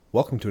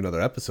Welcome to another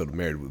episode of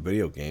Married with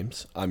Video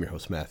Games. I'm your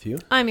host, Matthew.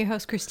 I'm your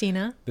host,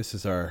 Christina. This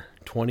is our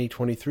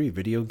 2023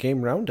 Video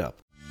Game Roundup.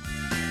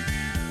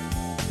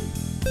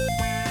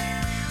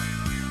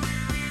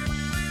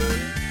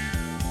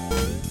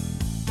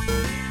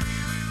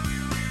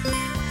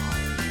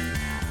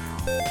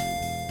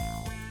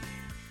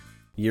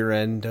 Year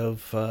end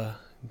of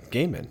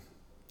gaming.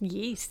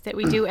 Yes, that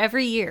we do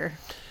every year.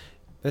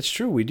 That's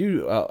true. We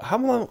do. How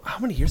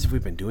many years have we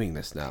been doing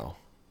this now?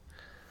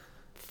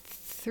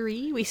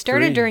 3? We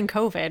started during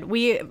COVID.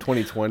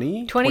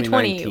 2020? 2020.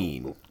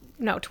 2019.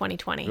 No,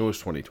 2020. It was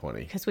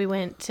 2020. Because we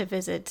went to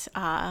visit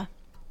Tom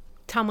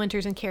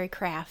Winters and Carrie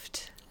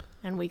Kraft,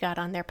 and we got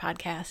on their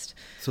podcast.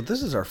 So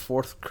this is our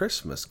fourth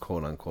Christmas,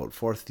 quote unquote,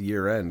 fourth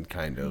year end,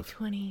 kind of.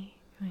 2020,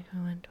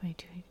 2021,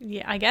 2022.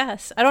 Yeah, I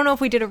guess. I don't know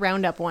if we did a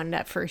Roundup one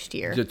that first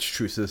year. It's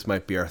true. So this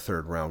might be our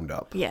third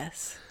Roundup.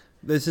 Yes.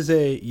 This is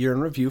a year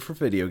in review for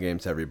video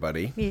games,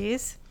 everybody.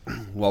 Yes.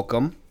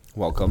 Welcome.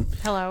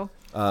 Hello.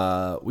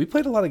 We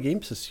played a lot of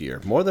games this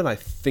year, more than I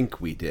think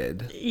we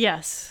did.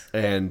 Yes.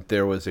 And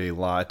there was a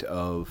lot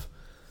of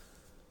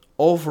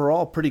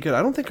overall pretty good.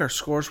 I don't think our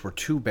scores were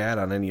too bad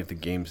on any of the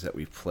games that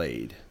we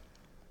played.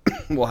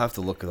 We'll have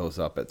to look those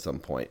up at some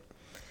point.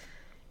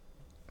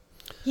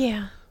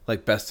 Yeah.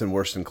 Like best and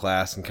worst in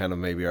class and kind of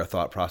maybe our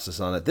thought process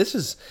on it. This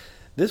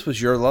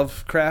was your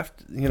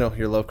Lovecraft, your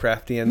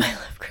Lovecraftian. My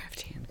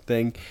Lovecraftian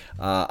thing.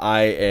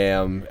 I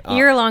am...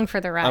 You're along for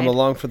the ride. I'm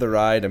along for the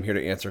ride. I'm here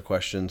to answer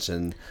questions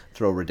and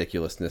throw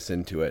ridiculousness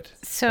into it.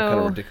 So, what kind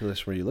of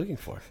ridiculous were you looking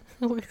for?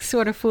 What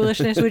sort of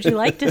foolishness would you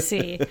like to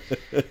see?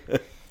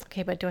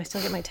 Okay, but do I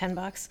still get my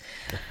 $10?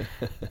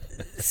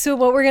 So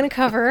what we're going to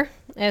cover,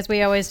 as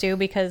we always do,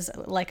 because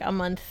like a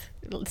month,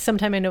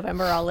 sometime in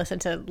November, I'll listen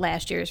to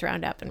last year's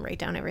Roundup and write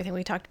down everything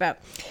we talked about.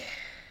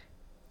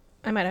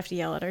 I might have to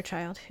yell at our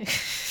child.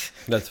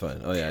 That's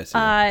fine. Oh, yeah,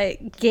 I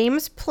see.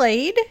 Games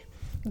played,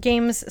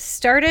 games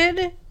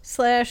started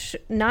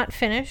 / not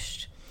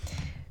finished,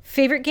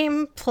 favorite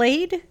game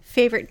played,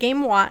 favorite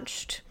game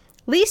watched,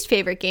 least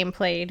favorite game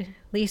played,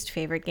 least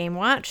favorite game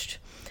watched,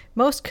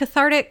 most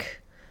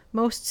cathartic,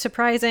 most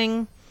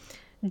surprising,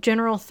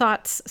 general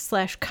thoughts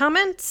 /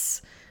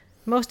 comments,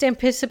 most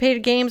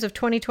anticipated games of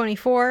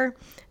 2024,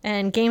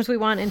 and games we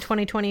want in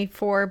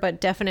 2024 but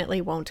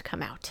definitely won't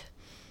come out.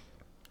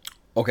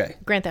 Okay.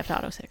 Grand Theft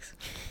Auto 6.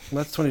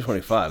 That's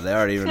 2025. They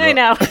already even I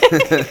know.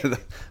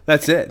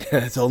 That's it.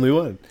 That's only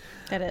one.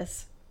 It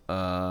is.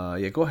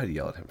 Yeah, go ahead and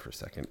yell at him for a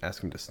second.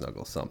 Ask him to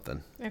snuggle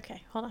something.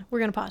 Okay, hold on. We're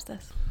going to pause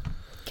this.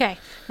 Okay,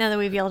 now that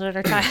we've yelled at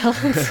our child.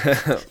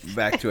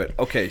 Back to it.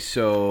 Okay,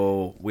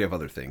 so we have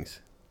other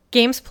things.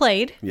 Games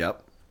played.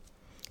 Yep.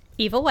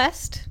 Evil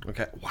West.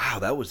 Okay. Wow,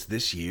 that was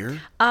this year?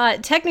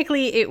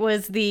 Technically, it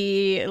was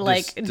it was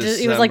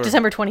like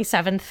December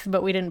 27th,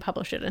 but we didn't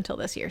publish it until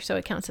this year, so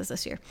it counts as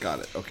this year. Got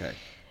it. Okay.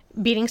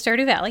 Beating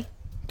Stardew Valley.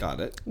 Got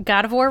it.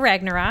 God of War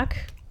Ragnarok.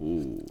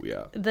 Ooh,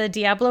 yeah. The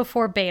Diablo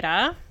 4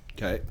 beta.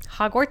 Okay.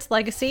 Hogwarts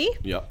Legacy.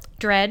 Yep.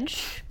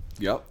 Dredge.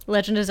 Yep.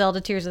 Legend of Zelda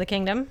Tears of the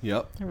Kingdom.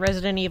 Yep.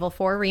 Resident Evil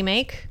 4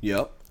 Remake.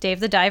 Yep. Dave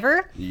the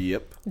Diver.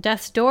 Yep.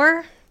 Death's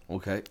Door.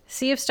 Okay.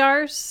 Sea of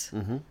Stars.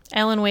 Mm-hmm.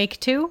 Alan Wake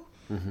 2.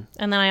 Mm-hmm.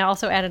 And then I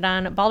also added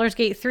on Baldur's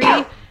Gate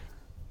 3.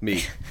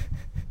 Me.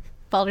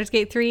 Baldur's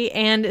Gate 3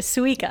 and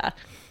Suika,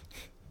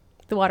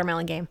 the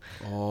watermelon game.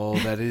 Oh,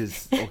 that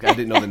is... Okay, I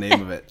didn't know the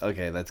name of it.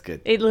 Okay, that's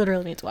good. It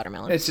literally means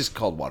watermelon. It's just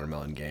called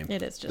Watermelon Game.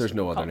 It is just There's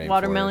no other name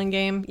watermelon for it.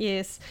 game,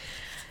 yes.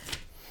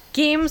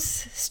 Games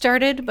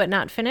started but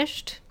not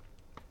finished.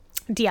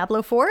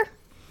 Diablo 4.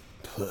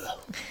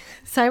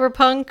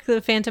 Cyberpunk,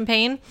 The Phantom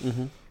Pain.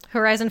 Mm-hmm.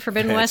 Horizon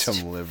Forbidden West.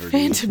 Phantom Liberty.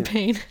 Phantom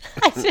Pain.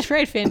 I did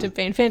right, Phantom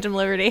Pain. Phantom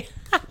Liberty.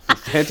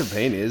 Phantom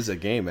Pain is a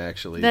game,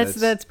 actually.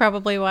 That's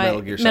probably why.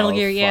 Metal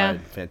Gear, yeah.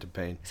 Phantom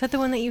Pain. Is that the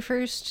one that you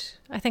first...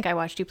 I think I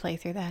watched you play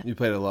through that. You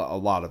played a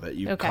lot of it.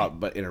 You Okay. caught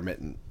but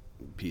intermittent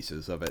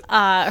pieces of it.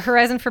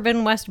 Horizon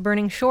Forbidden West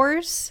Burning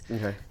Shores.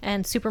 Okay.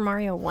 And Super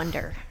Mario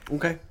Wonder.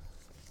 Okay.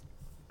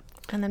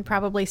 And then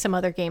probably some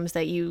other games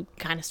that you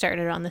kind of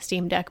started on the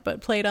Steam Deck but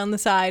played on the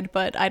side,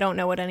 but I don't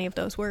know what any of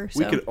those were.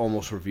 So. We could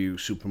almost review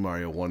Super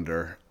Mario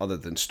Wonder other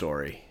than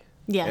story.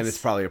 Yes. And it's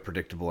probably a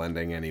predictable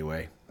ending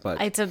anyway.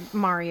 But it's a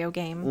Mario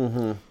game.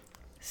 Mm-hmm.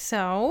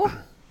 So,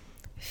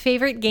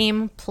 favorite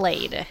game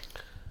played?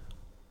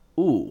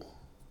 Ooh.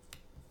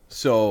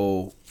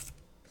 So,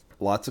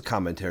 lots of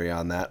commentary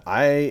on that.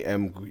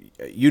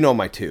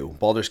 My two.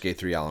 Baldur's Gate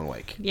 3, Alan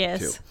Wake.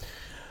 Yes. 2.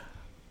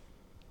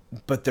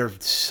 But they're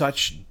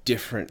such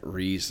different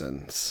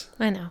reasons.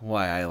 I know.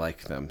 Why I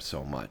like them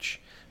so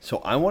much. So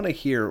I want to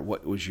hear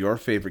what was your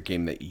favorite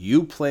game that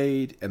you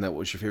played and what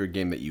was your favorite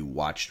game that you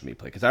watched me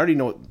play. Because I already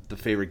know the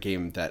favorite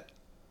game that...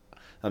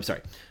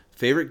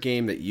 Favorite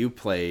game that you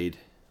played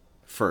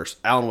first.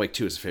 Alan Wake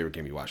 2 is the favorite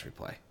game you watched me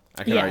play.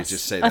 I can already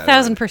just say that.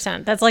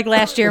 1,000%. That's like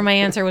last year my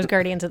answer was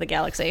Guardians of the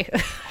Galaxy.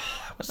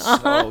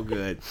 So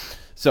good.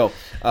 So,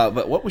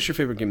 but what was your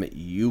favorite game that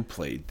you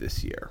played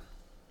this year?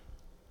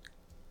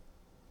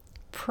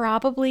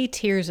 Probably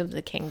Tears of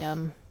the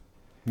Kingdom.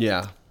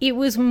 Yeah. It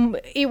was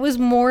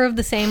more of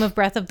the same of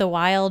Breath of the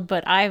Wild,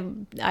 but I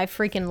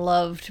freaking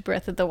loved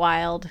Breath of the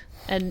Wild.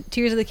 And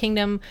Tears of the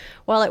Kingdom,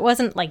 while it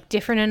wasn't like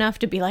different enough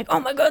to be like,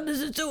 oh my god,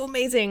 this is so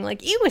amazing,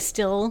 like it was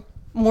still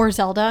more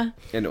Zelda.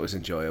 And it was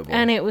enjoyable.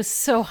 And it was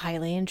so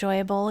highly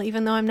enjoyable,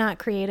 even though I'm not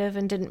creative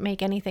and didn't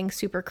make anything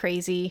super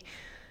crazy.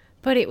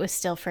 But it was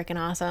still freaking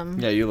awesome.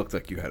 Yeah, you looked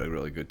like you had a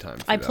really good time.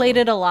 I played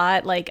it a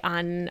lot, like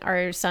on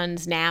our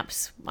son's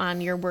naps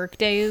on your work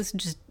days,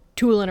 just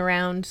tooling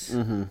around,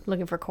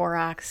 looking for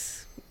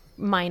Koroks,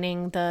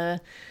 mining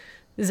the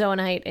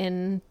Zoanite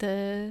in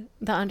the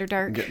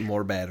Underdark. Get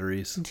more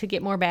batteries. To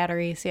get more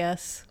batteries,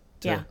 yes.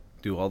 Yeah.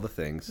 Do all the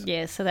things.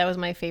 Yeah, so that was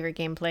my favorite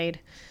game played.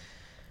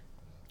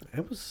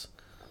 It was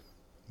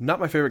not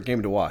my favorite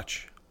game to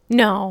watch.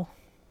 No,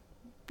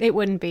 it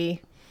wouldn't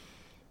be.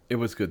 It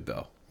was good,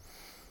 though.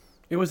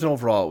 It was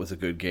overall, it was a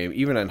good game.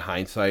 Even in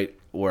hindsight,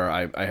 where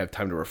I have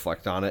time to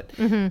reflect on it,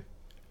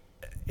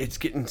 it's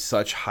getting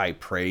such high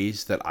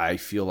praise that I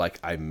feel like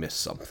I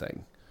missed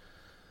something.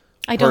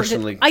 I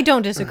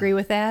don't disagree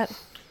with that.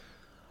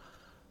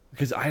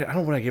 Because I don't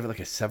know when I gave it like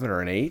a 7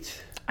 or an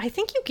 8. I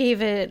think you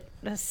gave it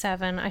a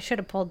 7. I should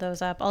have pulled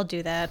those up. I'll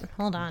do that.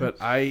 Hold on.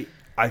 But I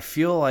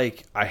feel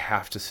like I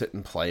have to sit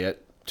and play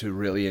it to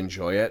really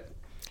enjoy it.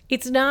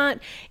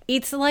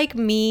 It's like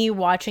me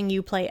watching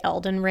you play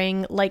Elden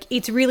Ring. Like,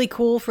 it's really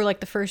cool for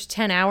like the first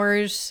 10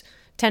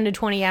 to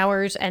 20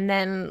 hours, and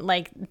then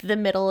like the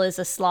middle is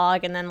a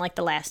slog, and then like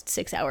the last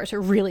 6 hours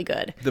are really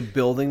good. The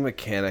building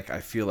mechanic, I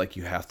feel like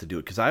you have to do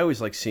it, because I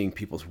always like seeing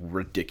people's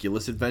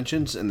ridiculous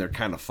inventions, and they're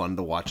kind of fun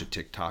to watch a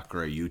TikTok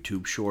or a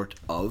YouTube short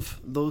of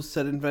those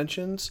said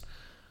inventions.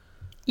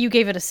 You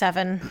gave it a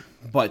 7.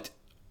 But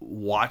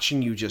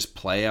watching you just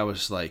play, I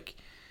was like,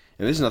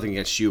 and this is nothing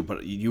against you,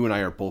 but you and I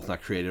are both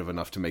not creative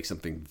enough to make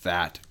something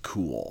that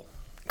cool.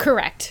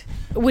 Correct.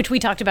 Which we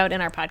talked about in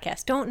our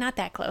podcast. Not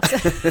that close.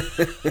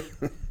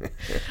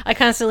 I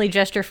constantly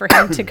gesture for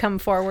him to come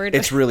forward.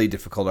 It's really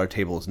difficult. Our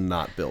table is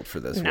not built for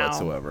this No.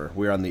 whatsoever.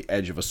 We're on the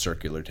edge of a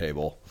circular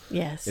table.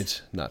 Yes.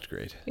 It's not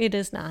great. It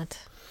is not.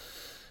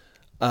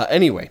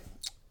 Anyway,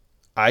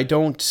 I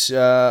don't...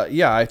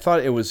 I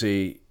thought it was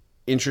a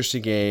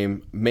interesting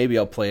game. Maybe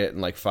I'll play it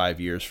in like 5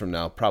 years from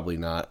now. Probably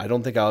not. I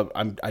don't think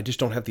I just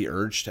don't have the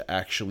urge to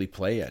actually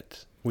play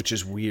it, which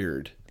is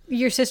weird.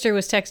 Your sister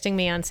was texting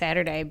me on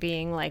Saturday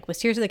being like, was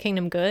Tears of the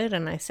Kingdom good?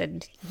 And I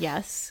said,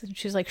 yes. And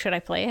she's like, should I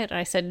play it? And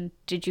I said,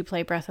 did you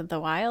play Breath of the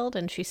Wild?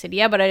 And she said,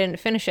 yeah, but I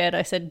didn't finish it.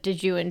 I said,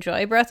 did you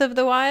enjoy Breath of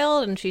the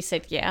Wild? And she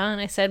said, yeah. And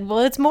I said, well,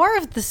 it's more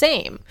of the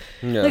same.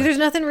 Yeah. Like, there's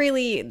nothing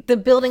really, the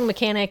building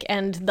mechanic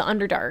and the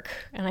Underdark,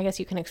 and I guess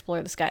you can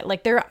explore the sky.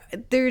 Like,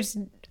 there's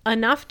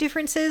enough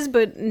differences,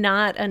 but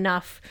not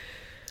enough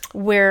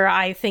where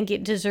I think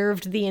it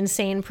deserved the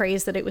insane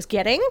praise that it was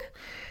getting.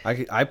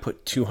 I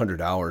put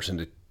 200 hours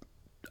into,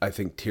 I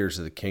think,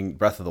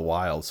 Breath of the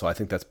Wild, so I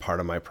think that's part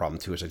of my problem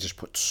too, is I just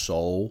put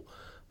so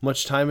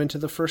much time into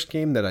the first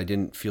game that I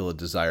didn't feel a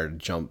desire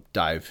to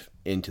dive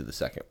into the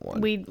second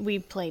one. We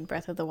played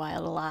Breath of the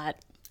Wild a lot.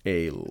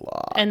 A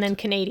lot. And then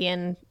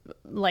Canadian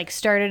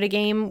started a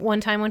game one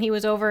time when he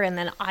was over, and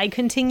then I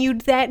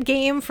continued that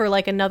game for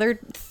like another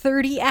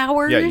 30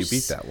 hours. Yeah, you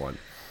beat that one.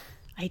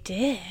 I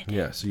did.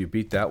 Yeah, so you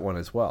beat that one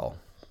as well.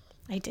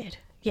 I did.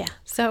 Yeah.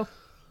 So,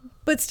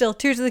 but still,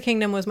 Tears of the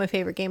Kingdom was my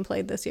favorite game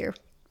played this year.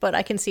 But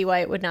I can see why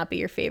it would not be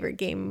your favorite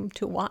game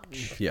to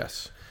watch.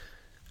 Yes.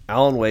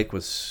 Alan Wake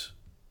was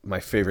my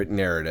favorite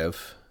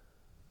narrative.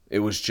 It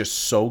was just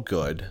so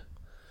good.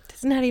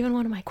 That's not even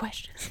one of my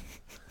questions.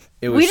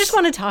 We just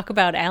want to talk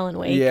about Alan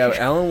Wake. Yeah,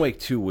 Alan Wake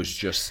 2 was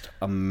just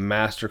a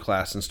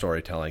masterclass in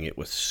storytelling. It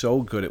was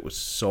so good. It was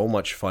so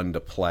much fun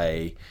to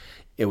play.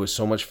 It was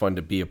so much fun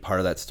to be a part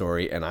of that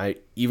story. And I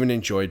even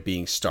enjoyed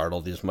being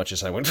startled as much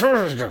as I went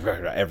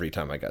every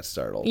time I got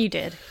startled. You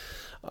did.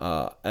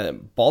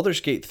 And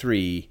Baldur's Gate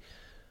 3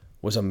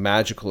 was a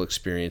magical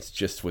experience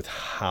just with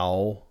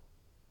how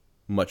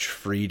much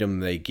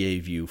freedom they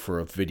gave you for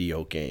a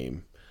video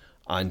game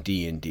on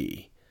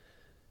D&D.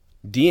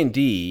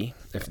 D&D,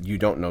 if you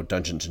don't know,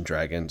 Dungeons &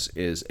 Dragons,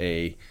 is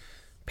a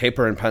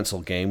paper and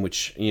pencil game,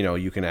 which,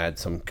 you can add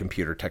some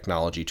computer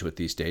technology to it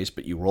these days,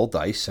 but you roll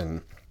dice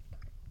and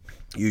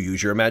you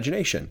use your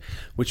imagination,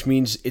 which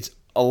means it's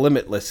a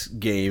limitless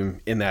game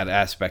in that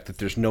aspect, that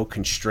there's no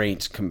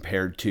constraints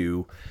compared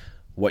to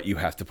what you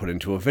have to put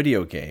into a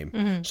video game.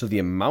 Mm-hmm. So the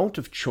amount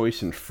of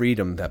choice and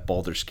freedom that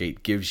Baldur's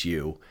Gate gives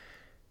you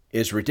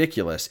is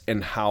ridiculous,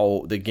 and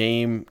how the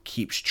game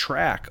keeps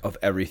track of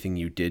everything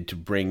you did to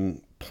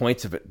bring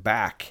points of it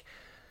back.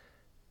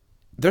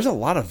 There's a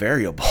lot of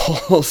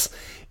variables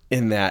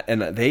in that,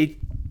 and they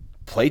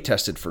play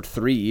tested for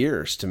 3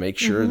 years to make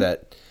sure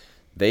that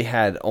they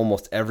had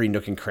almost every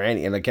nook and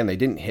cranny. And again, they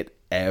didn't hit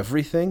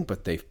everything,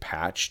 but they've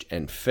patched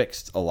and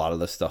fixed a lot of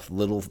the stuff,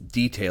 little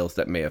details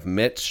that may have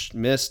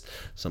missed,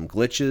 some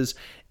glitches,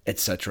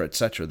 etc.,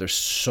 etc. There's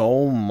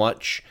so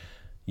much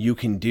you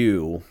can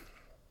do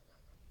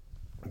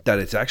that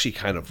it's actually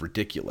kind of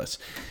ridiculous.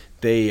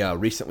 They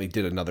recently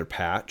did another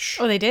patch.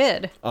 Oh, they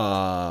did?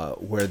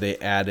 Where they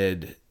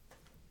added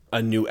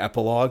a new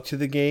epilogue to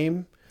the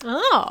game.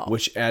 Oh.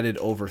 which added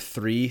over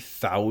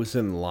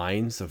 3,000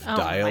 lines of Oh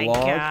dialogue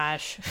my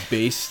gosh.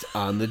 based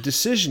on the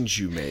decisions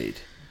you made.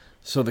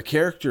 So the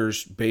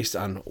characters, based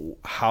on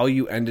how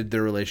you ended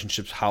their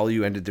relationships, how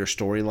you ended their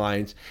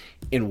storylines,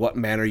 in what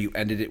manner you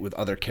ended it with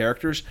other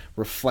characters,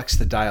 reflects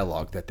the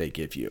dialogue that they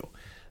give you.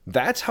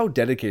 That's how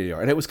dedicated they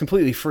are. And it was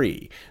completely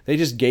free. They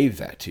just gave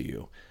that to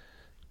you.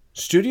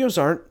 Studios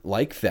aren't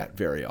like that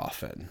very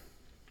often.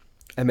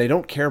 And they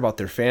don't care about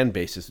their fan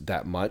bases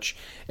that much.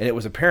 And it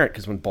was apparent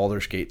because when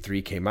Baldur's Gate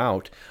 3 came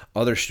out,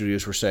 other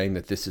studios were saying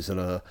that this isn't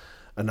an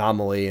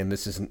anomaly and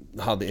this isn't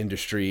how the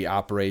industry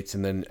operates.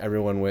 And then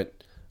everyone went,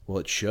 well,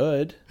 it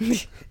should.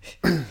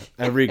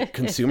 Every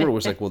consumer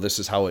was like, well, this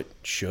is how it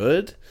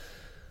should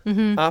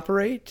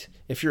operate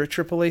if you're a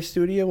AAA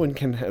studio and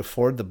can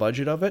afford the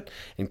budget of it.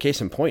 And case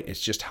in point,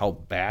 it's just how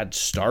bad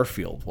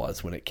Starfield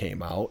was when it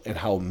came out and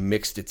how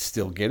mixed it's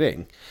still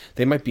getting.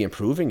 They might be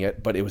improving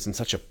it, but it was in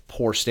such a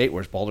poor state,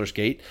 whereas Baldur's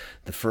Gate,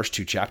 the first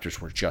 2 chapters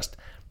were just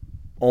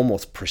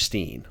almost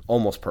pristine,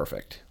 almost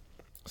perfect.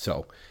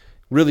 So,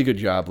 really good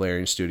job,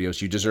 Larian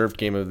Studios. You deserved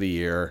Game of the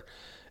Year.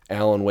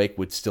 Alan Wake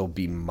would still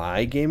be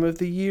my Game of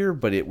the Year,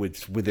 but it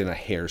was within a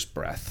hair's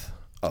breadth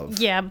of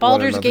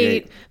Baldur's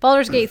Gate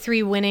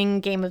 3 winning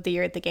Game of the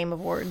Year at the Game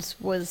Awards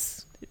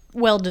was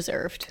well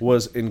deserved.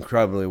 Was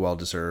incredibly well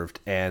deserved,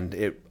 and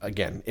it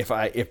again, if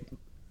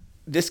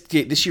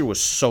this year was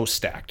so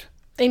stacked,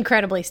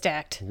 incredibly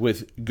stacked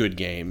with good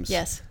games,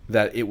 yes,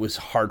 that it was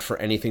hard for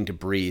anything to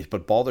breathe.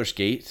 But Baldur's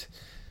Gate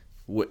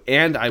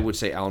and I would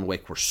say Alan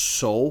Wake were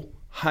so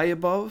high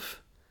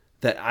above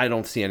that I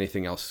don't see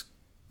anything else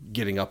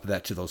getting up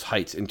that to those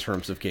heights in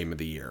terms of Game of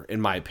the Year,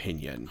 in my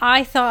opinion.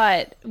 I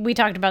thought we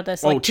talked about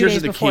this like 2 Tears days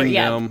of the before.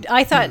 Kingdom. Yeah,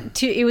 I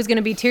thought it was going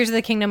to be Tears of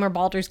the Kingdom or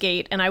Baldur's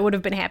Gate, and I would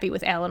have been happy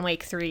with Alan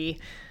Wake 3.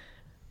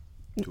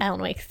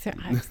 Alan Wake 3.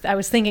 I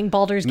was thinking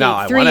Baldur's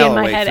Gate 3 in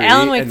my head.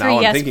 Alan Wake 3,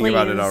 I'm yes, thinking please.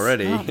 about it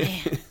already. Oh,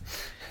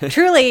 man.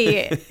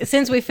 Truly,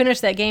 since we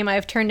finished that game,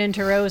 I've turned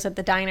into Rose at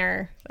the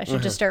diner. I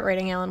should just start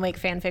writing Alan Wake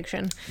fan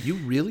fiction. You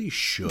really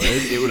should.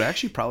 It would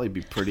actually probably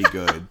be pretty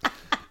good.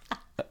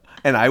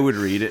 And I would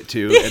read it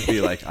too and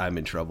be like, I'm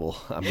in trouble.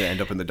 I'm going to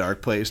end up in the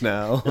dark place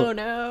now. Oh,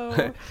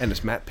 no. And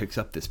as Matt picks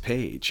up this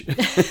page.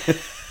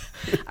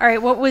 All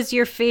right, what was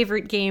your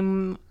favorite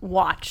game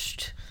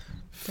watched?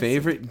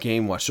 Favorite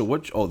game watched. So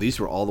what? Oh, these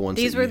were all the ones.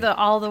 These were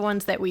all the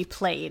ones that we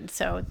played.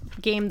 So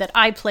game that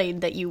I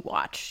played that you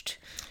watched.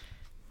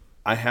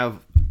 I have.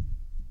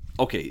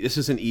 Okay, this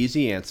is an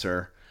easy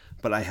answer,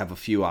 but I have a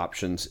few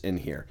options in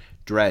here.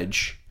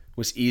 Dredge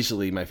was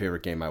easily my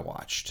favorite game I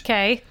watched.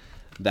 Okay.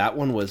 That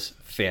one was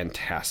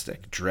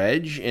fantastic.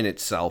 Dredge in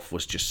itself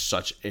was just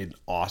such an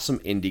awesome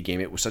indie game.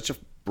 It was such a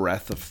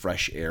breath of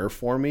fresh air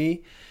for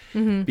me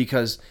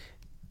because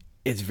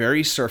it's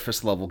very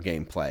surface level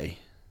gameplay,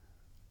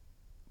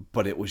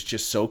 but it was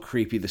just so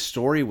creepy. The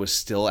story was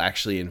still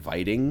actually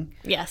inviting.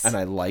 Yes. And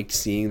I liked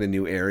seeing the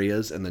new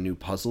areas and the new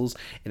puzzles.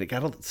 And it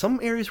got some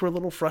areas were a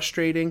little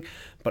frustrating,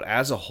 but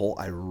as a whole,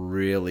 I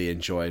really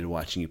enjoyed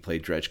watching you play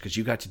Dredge because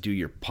you got to do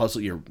your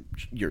puzzle, your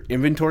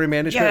inventory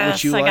management,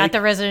 which you I like. got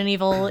the Resident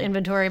Evil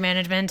inventory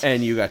management.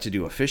 And you got to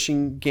do a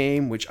fishing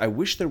game, which I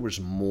wish there was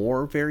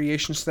more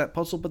variations to that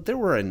puzzle, but there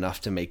were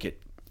enough to make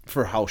it,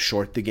 for how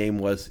short the game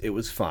was, it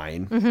was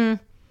fine.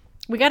 Mm-hmm.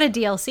 We got a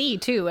DLC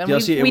too, and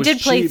DLC, we did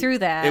play cheap, through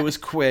that. It was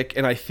quick,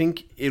 and I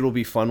think it'll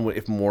be fun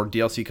if more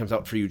DLC comes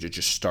out for you to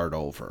just start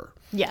over.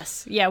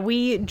 Yes. Yeah,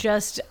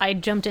 I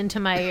jumped into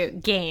my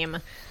game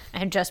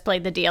and just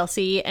played the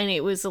DLC, and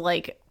it was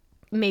like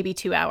maybe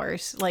 2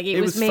 hours. Like it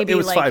was maybe it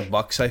was like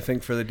 $5, I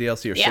think, for the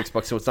DLC, or Yeah.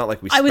 $6. So it's not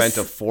like we spent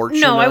a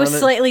fortune. No, I was on it.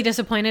 slightly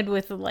disappointed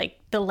with like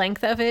the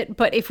length of it.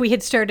 But if we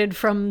had started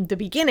from the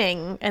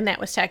beginning and that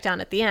was tacked on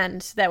at the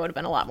end, that would have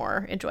been a lot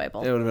more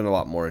enjoyable. It would have been a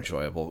lot more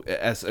enjoyable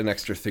as an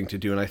extra thing to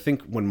do. And I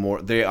think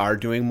they are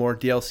doing more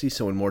DLC.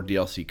 So when more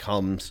DLC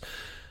comes,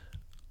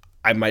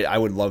 I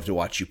would love to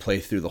watch you play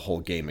through the whole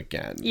game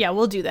again. Yeah,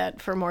 we'll do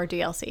that for more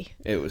DLC.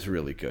 It was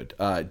really good.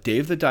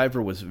 Dave the Diver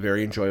was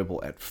very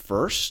enjoyable at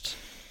first,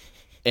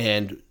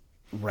 and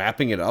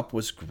wrapping it up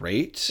was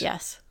great.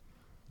 Yes.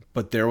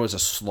 But there was a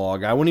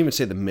slog. I wouldn't even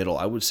say the middle.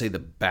 I would say the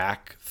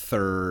back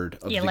third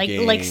of the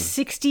game. Like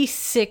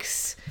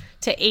 66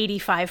 to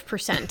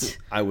 85%.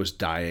 I was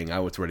dying. I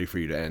was ready for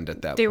you to end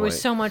at that point. There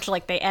was so much,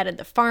 like, they added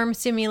the farm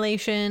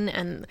simulation,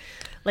 and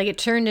like it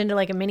turned into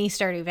like a mini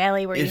Stardew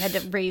Valley where you had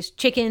to raise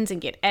chickens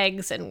and get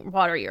eggs and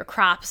water your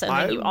crops, and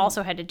then you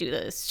also had to do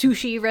the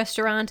sushi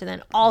restaurant, and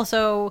then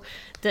also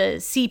the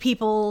sea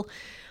people.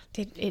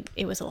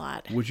 It was a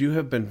lot. Would you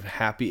have been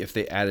happy if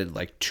they added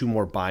like 2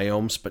 more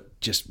biomes, but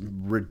just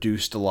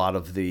reduced a lot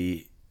of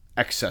the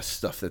excess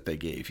stuff that they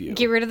gave you?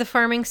 Get rid of the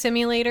farming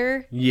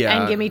simulator, yeah,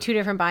 and give me 2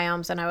 different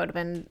biomes,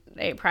 and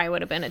it probably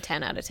would have been a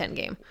 10 out of 10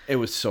 game. It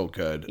was so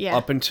good. Yeah.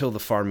 Up until the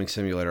farming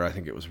simulator, I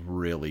think it was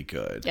really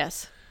good.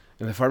 Yes.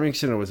 And the farming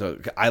simulator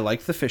I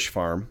liked the fish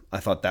farm. I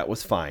thought that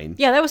was fine.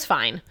 Yeah, that was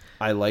fine.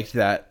 I liked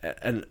that.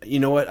 And you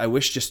know what? I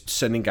wish just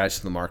sending guys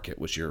to the market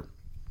was your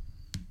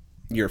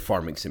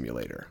farming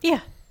simulator.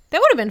 Yeah, that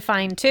would have been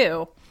fine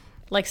too.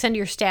 Like send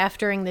your staff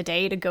during the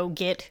day to go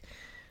get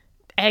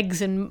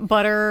eggs and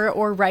butter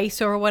or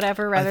rice or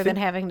whatever rather than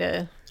having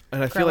to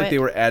And I feel like they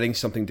were adding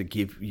something to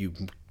give you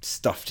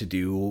stuff to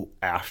do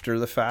after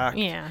the fact.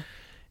 Yeah.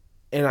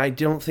 And I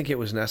don't think it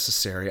was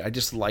necessary. I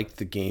just liked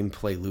the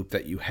gameplay loop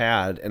that you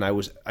had. And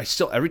I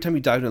still, every time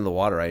you dived into the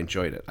water, I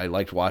enjoyed it. I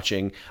liked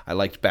watching. I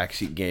liked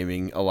backseat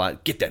gaming a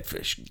lot. Get that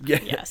fish.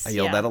 Yes. I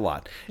yelled that a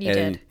lot. You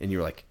did. And you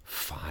were like,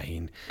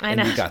 fine. I and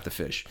know. you got the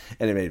fish.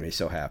 And it made me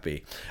so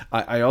happy.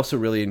 I also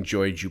really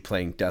enjoyed you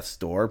playing Death's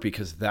Door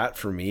because that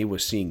for me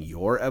was seeing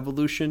your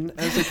evolution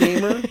as a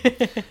gamer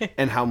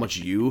and how much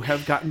you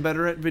have gotten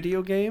better at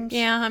video games.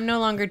 Yeah, I'm no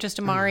longer just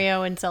a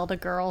Mario and Zelda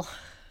girl.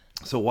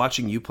 So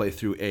watching you play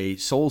through a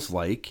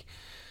Souls-like,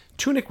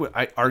 Tunic,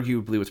 I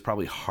arguably was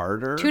probably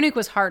harder. Tunic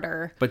was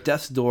harder. But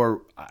Death's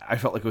Door, I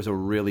felt like it was a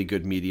really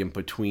good medium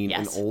between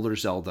an Yes. older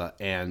Zelda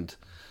and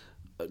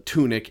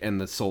Tunic and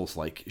the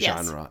Souls-like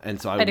Yes. genre.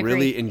 And so I I'd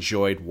really agree.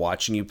 enjoyed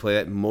watching you play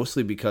that,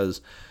 mostly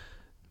because,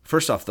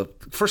 first off, the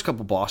first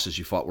couple bosses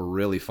you fought were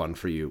really fun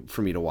for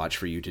me to watch,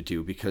 for you to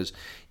do, because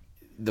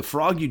the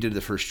frog you did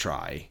the first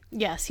try.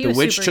 Yes, he The was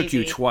witch super took easy.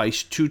 you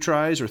twice, 2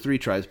 tries or 3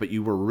 tries, but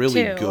you were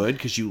really 2. good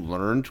because you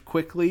learned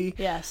quickly.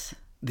 Yes.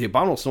 The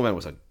Abominable Snowman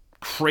was a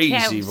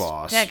crazy That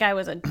boss, That guy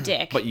was a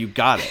dick. but you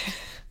got it.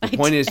 The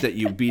point is that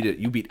you beat it.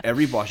 You beat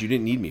every boss. You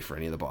didn't need me for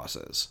any of the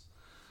bosses,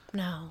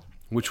 no.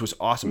 which was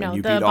awesome. No, and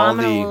you the beat all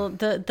Abominable,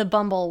 the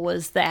Bumble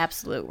was the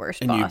absolute worst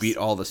and boss. you beat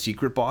all the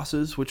secret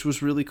bosses, which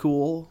was really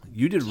cool.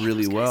 You did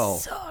really Those guys well.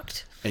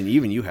 sucked. And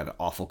even you had an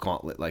awful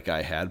gauntlet like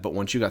I had, but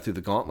once you got through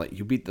the gauntlet,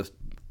 you beat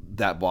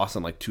that boss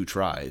on like 2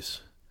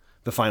 tries.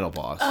 The final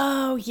boss.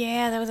 Oh,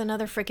 yeah, that was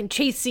another freaking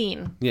chase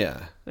scene.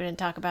 Yeah. We didn't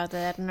talk about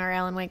that in our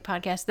Alan Wake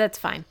podcast. That's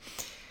fine.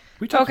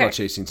 We talked Okay. about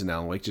chase scenes in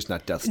Alan Wake, just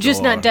not Death's Door.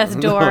 Just not Death's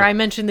Door. I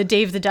mentioned the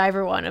Dave the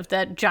Diver one of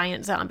that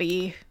giant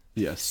zombie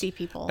Yes. sea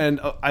people. And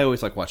I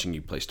always like watching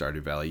you play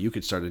Stardew Valley. You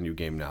could start a new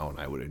game now and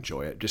I would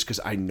enjoy it just because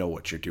I know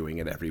what you're doing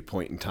at every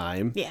point in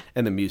time. Yeah.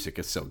 And the music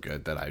is so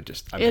good that I'm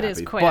It happy.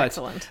 is quite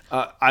excellent.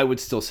 I would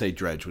still say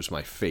Dredge was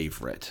my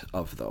favorite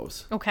of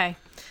those. Okay.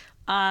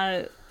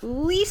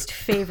 Least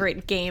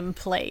favorite game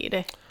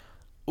played.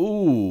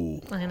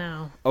 Ooh. I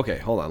know. Okay,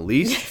 hold on.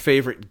 Least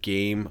favorite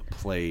game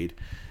played.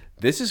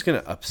 This is going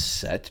to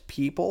upset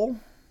people,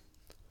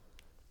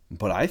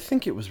 but I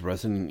think it was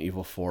Resident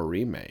Evil 4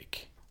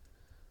 Remake.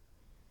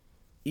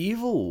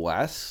 Evil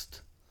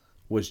West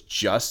was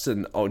just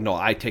an... Oh, no,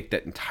 I take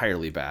that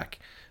entirely back.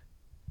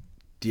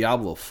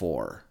 Diablo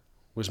 4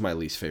 was my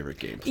least favorite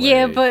game played.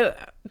 Yeah,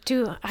 but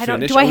do I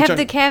Finished? have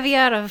the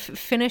caveat of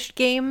finished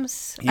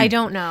games? I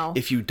don't know.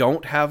 If you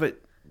don't have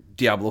it,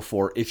 Diablo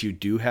 4, if you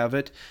do have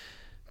it,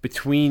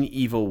 between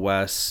Evil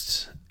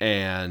West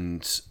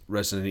and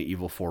Resident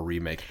Evil 4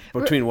 Remake,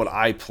 between what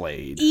I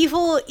played...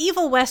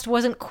 Evil West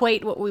wasn't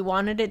quite what we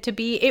wanted it to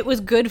be. It was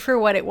good for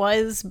what it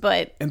was,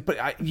 but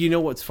you know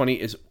what's funny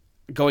is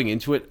going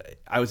into it,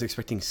 I was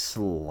expecting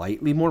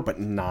slightly more, but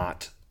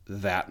not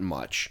that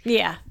much.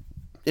 yeah.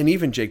 And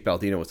even Jake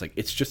Baldino was like,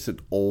 it's just an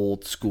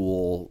old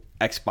school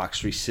Xbox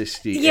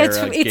 360 Yeah,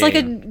 era it's like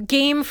a game.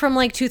 game from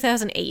like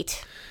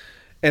 2008.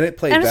 And it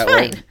played and that it's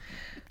way. fine.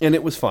 And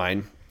it was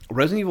fine.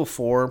 Resident Evil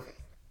 4,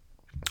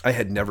 I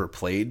had never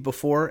played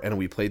before, and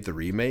we played the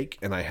remake,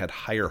 and I had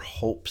higher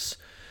hopes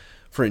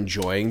for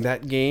enjoying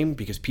that game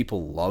because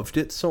people loved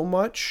it so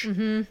much,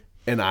 and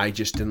I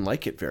just didn't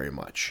like it very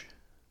much.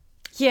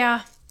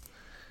 Yeah.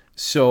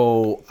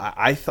 So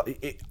I thought,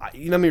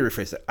 let me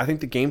rephrase that. I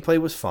think the gameplay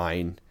was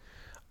fine.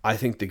 I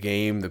think the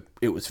game,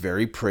 it was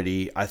very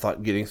pretty. I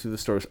thought getting through the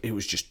stories, it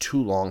was just too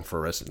long for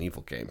a Resident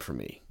Evil game for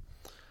me.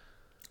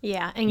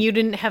 Yeah, and you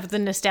didn't have the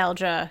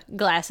nostalgia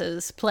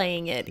glasses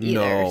playing it either,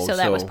 No, so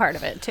that was so part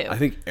of it too. I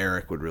think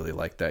Eric would really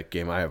like that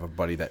game. I have a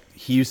buddy that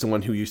he's the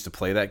one who used to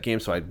play that game,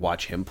 so I'd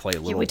watch him play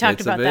little we bits talked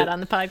of about it. that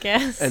on the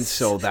podcast. And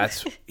so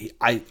that's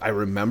I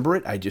remember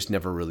it. I just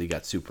never really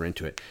got super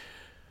into it.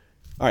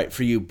 All right,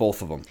 for you,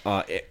 both of them,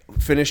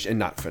 finished and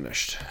not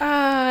finished.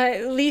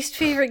 Least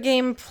favorite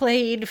game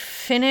played,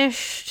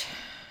 finished.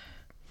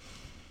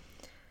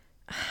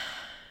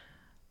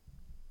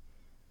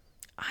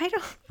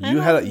 You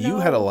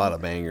had a lot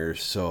of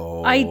bangers,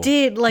 so I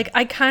did. Like,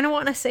 I kind of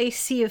want to say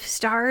Sea of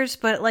Stars,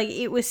 but like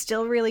it was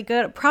still really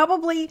good.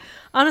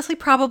 Honestly,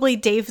 probably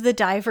Dave the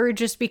Diver,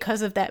 just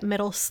because of that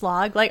middle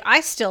slog. Like,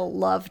 I still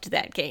loved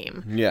that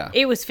game. Yeah.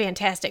 It was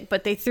fantastic,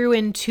 but they threw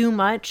in too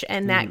much,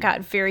 and that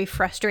got very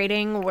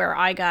frustrating, where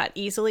I got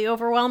easily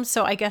overwhelmed.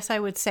 So I guess I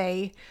would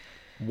say,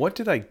 What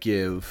did I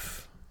give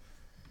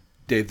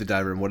Dave the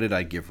Diver, and what did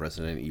I give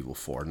Resident Evil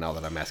 4? Now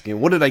that I'm asking,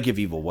 what did I give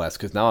Evil West?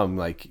 Because now I'm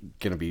like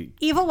gonna be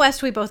Evil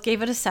West, we both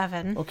gave it a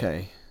 7.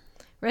 okay.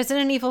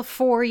 Resident Evil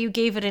 4, you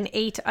gave it an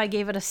 8. I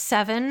gave it a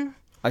 7.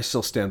 I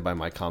still stand by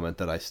my comment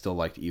that I still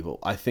liked Evil.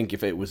 I think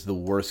if it was the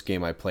worst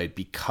game I played,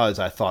 because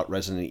I thought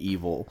Resident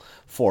Evil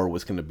 4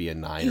 was going to be a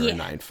 9 or a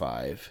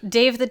 9.5.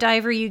 Dave the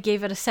Diver, you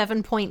gave it a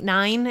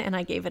 7.9, and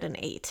I gave it an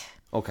 8.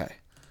 Okay.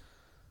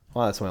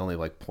 Well, that's my only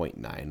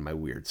 0.9, my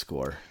weird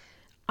score.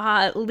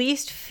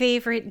 Least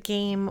favorite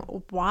game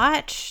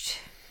watched?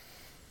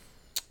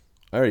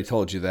 I already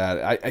told you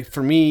that. I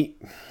for me,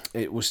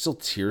 it was still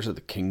Tears of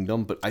the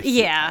Kingdom, but I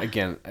think,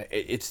 again,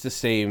 it's the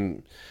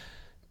same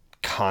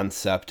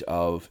concept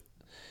of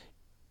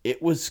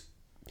it was.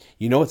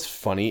 You know what's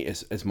funny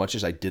is as much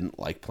as I didn't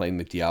like playing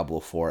the Diablo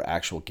 4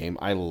 actual game,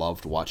 I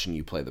loved watching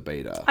you play the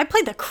beta. I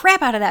played the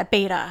crap out of that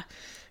beta.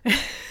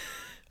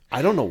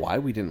 I don't know why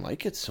we didn't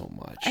like it so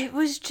much. It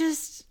was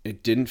just...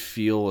 It didn't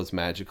feel as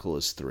magical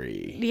as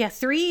 3. Yeah,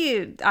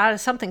 3,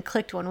 something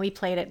clicked when we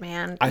played it,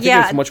 man. I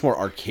think it's much more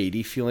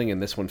arcadey feeling,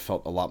 and this one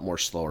felt a lot more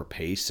slower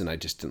paced, and I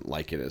just didn't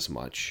like it as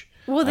much.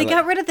 Well, they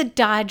got rid of the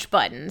dodge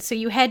button, so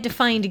you had to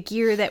find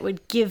gear that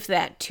would give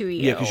that to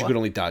you. Yeah, because you could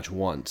only dodge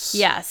once.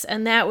 Yes,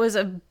 and that was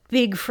a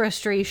big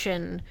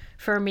frustration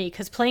for me,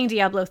 because playing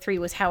Diablo 3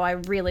 was how I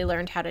really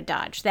learned how to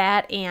dodge.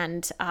 That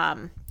and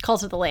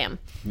Cult of the Lamb.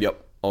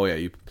 Yep. Oh,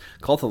 yeah.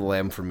 Cult of the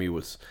Lamb for me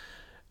was...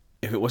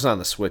 If it wasn't on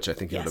the Switch, I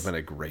think it would have been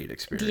a great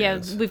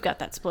experience. Yeah, we've got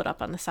that split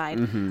up on the side.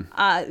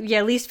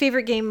 Mm-hmm. Least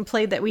favorite game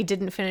played that we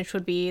didn't finish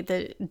would be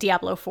the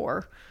Diablo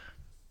 4.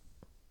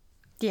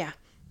 Yeah.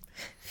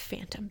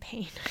 Phantom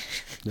Pain.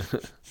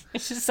 I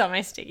just saw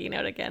my sticky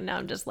note again. Now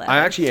I'm just laughing. I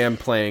actually am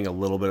playing a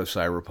little bit of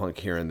Cyberpunk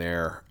here and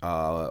there.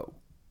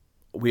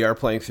 We are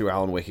playing through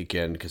Alan Wake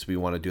again because we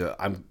want to do it.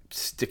 I'm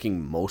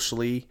sticking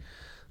mostly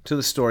to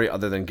the story,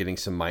 other than getting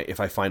if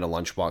I find a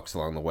lunchbox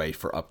along the way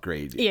for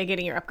upgrade. Yeah,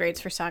 getting your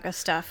upgrades for Saga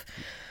stuff.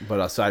 But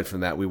aside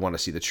from that, we want to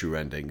see the true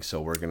ending, so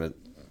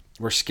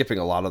we're skipping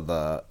a lot of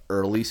the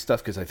early stuff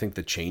because I think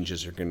the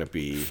changes are gonna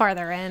be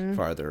farther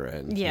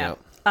in. Yeah.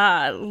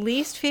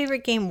 Least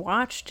favorite game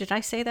watched. Did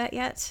I say that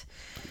yet?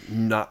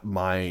 Not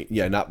mine.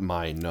 Yeah, not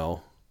mine.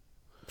 No.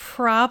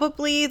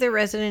 Probably the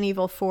Resident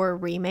Evil 4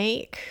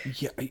 remake.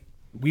 Yeah,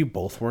 we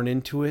both weren't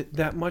into it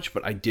that much,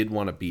 but I did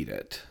want to beat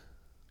it.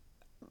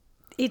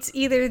 It's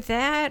either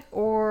that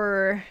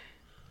or...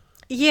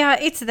 Yeah,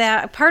 it's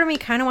that. Part of me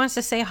kind of wants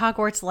to say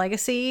Hogwarts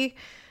Legacy,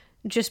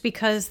 just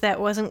because that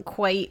wasn't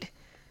quite...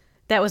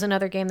 That was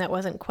another game that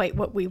wasn't quite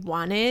what we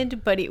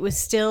wanted, but it was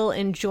still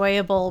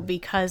enjoyable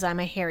because I'm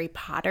a Harry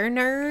Potter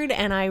nerd,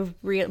 and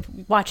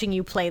watching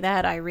you play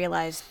that, I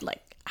realized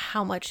like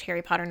how much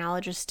Harry Potter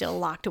knowledge is still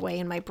locked away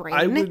in my brain.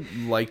 I would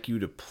like you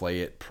to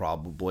play it,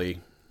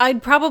 probably.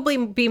 I'd probably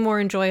be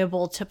more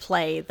enjoyable to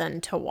play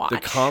than to watch. The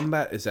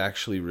combat is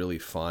actually really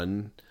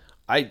fun.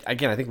 I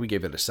think we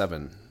gave it a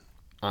 7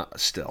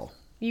 still.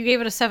 You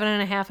gave it a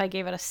 7.5. I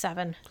gave it a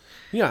 7.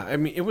 Yeah, I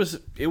mean, it was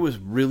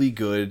really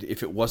good.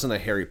 If it wasn't a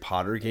Harry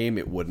Potter game,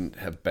 it wouldn't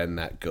have been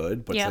that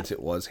good. But since it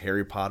was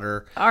Harry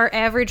Potter... Our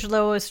average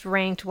lowest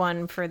ranked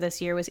one for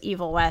this year was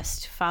Evil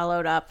West,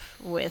 followed up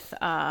with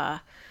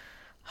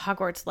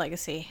Hogwarts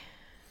Legacy.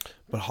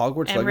 But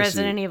Hogwarts Legacy... And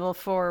Resident Evil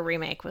 4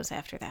 Remake was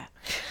after that.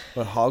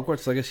 But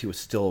Hogwarts Legacy was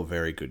still a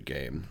very good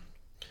game.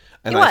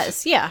 And it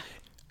was, yeah.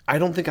 I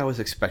don't think I was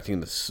expecting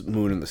the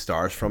moon and the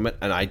stars from it,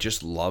 and I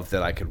just love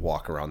that I could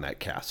walk around that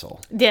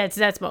castle. Yeah,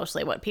 that's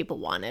mostly what people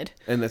wanted.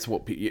 And that's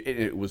what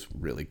it was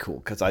really cool,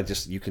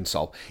 because you can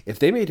solve... If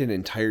they made an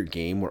entire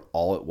game where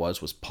all it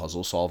was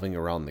puzzle solving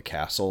around the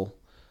castle...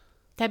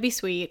 That'd be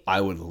sweet.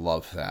 I would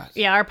love that.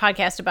 Yeah, our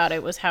podcast about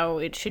it was how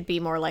it should be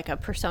more like a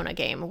Persona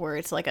game, where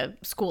it's like a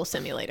school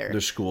simulator.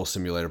 The school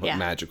simulator, but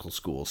magical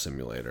school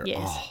simulator.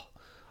 Yes.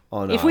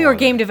 Oh no, if we were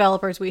game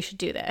developers, we should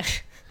do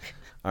that.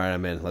 All right,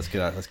 I'm in. Let's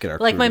get our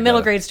like my together.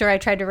 Middle grade story I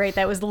tried to write,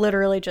 that was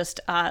literally just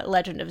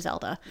Legend of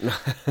Zelda.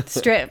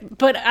 Straight.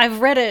 But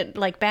I've read it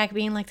like back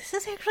being like, this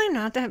is actually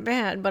not that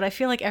bad. But I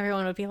feel like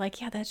everyone would be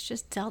like, yeah, that's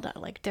just Zelda.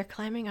 Like they're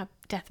climbing up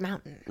Death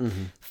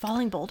Mountain.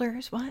 Falling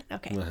boulders? What?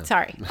 Okay.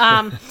 Sorry.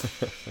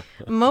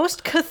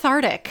 Most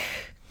cathartic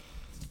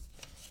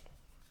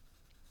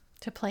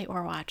to play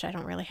or watch. I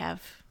don't really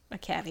have a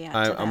caveat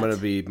to that. I'm going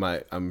to be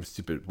I'm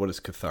stupid. What does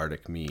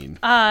cathartic mean?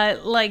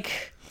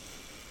 Like...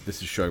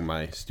 This is showing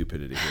my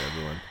stupidity here,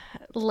 everyone.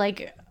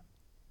 Like,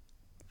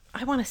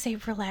 I want to say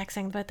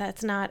relaxing, but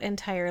that's not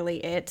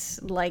entirely it.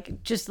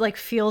 Like, just like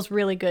feels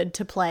really good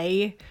to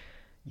play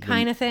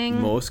kind of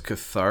thing. Most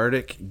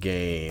cathartic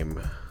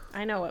game.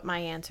 I know what my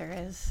answer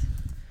is.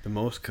 The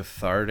most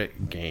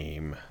cathartic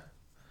game.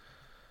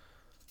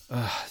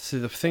 See,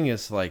 the thing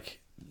is,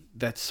 like,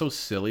 that's so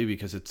silly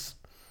because it's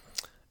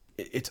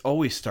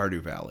always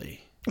Stardew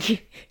Valley.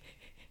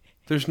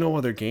 There's no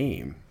other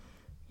game.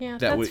 Yeah,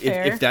 that's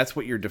fair. If that's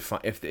what you're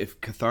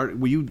if cathartic,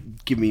 will you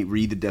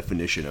read the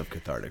definition of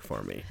cathartic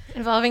for me?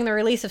 Involving the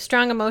release of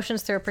strong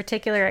emotions through a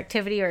particular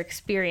activity or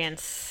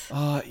experience.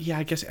 Yeah,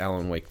 I guess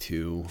Alan Wake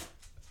 2.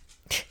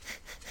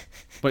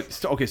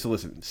 But okay, so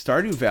listen,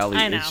 Stardew Valley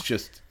is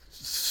just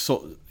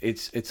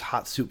it's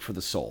hot soup for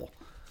the soul.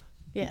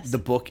 Yes. The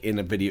book in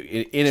a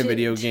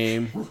video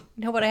game.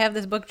 No, but I have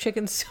this book,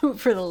 Chicken Soup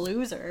for the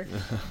Loser.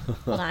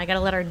 Hold on, I gotta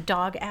let our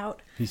dog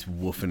out. He's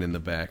woofing in the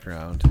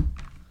background.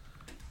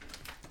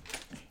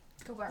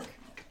 Go bark.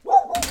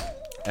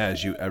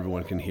 As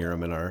everyone can hear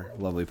him in our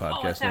lovely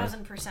podcast.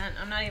 1,000%.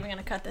 I'm not even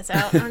gonna cut this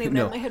out. I don't even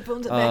have my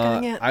headphones back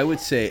on yet. I would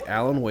say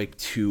Alan Wake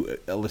 2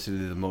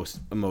 elicited the most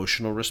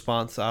emotional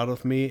response out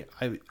of me.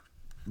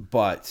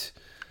 But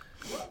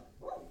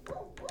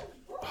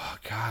Oh,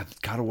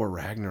 God of War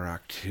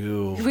Ragnarok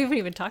too. We haven't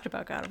even talked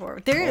about God of War.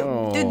 The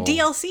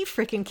DLC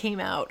freaking came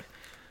out.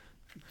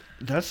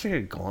 That's like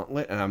a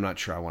gauntlet, and I'm not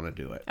sure I want to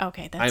do it.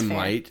 Okay, that's fair.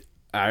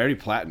 I already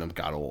platinumed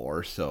God of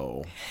War,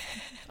 so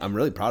I'm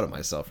really proud of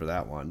myself for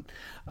that one.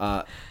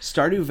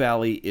 Stardew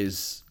Valley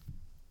is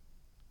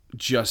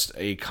just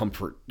a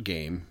comfort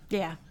game.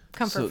 Yeah,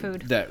 comfort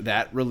food.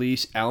 That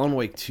release, Alan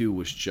Wake 2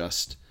 was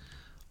just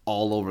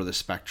all over the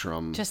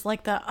spectrum. Just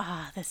like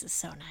this is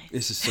so nice.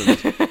 This is so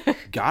nice.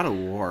 God of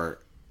War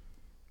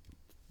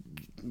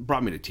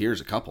brought me to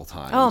tears a couple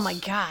times. Oh my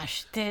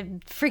gosh, the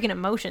freaking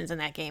emotions in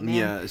that game, man.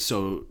 Yeah,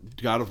 so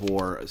God of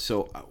War.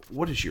 So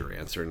what is your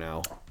answer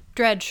now?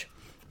 Dredge.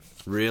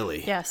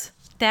 Really? Yes.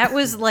 That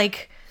was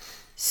like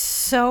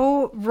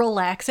so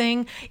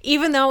relaxing,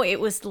 even though it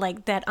was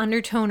like that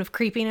undertone of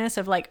creepiness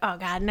of like, oh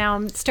God, now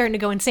I'm starting to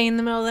go insane in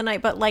the middle of the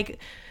night, but like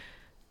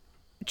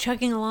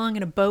chugging along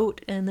in a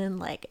boat and then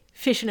like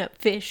fishing up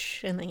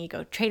fish and then you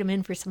go trade them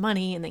in for some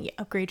money and then you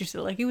upgrade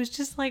yourself. Like it was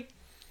just like,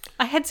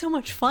 I had so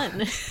much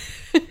fun.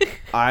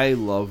 I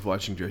loved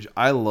watching Dredge.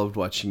 I loved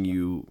watching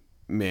you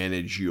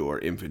manage your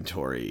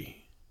inventory.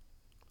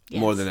 Yes.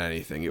 More than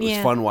anything. It was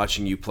fun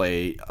watching you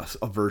play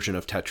a version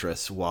of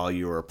Tetris while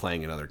you were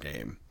playing another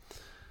game.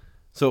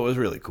 So it was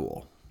really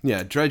cool.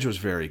 Yeah, Dredge was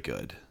very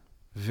good.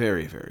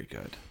 Very, very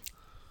good.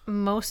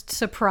 Most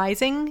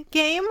surprising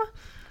game?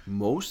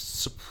 Most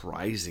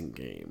surprising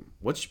game.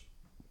 What's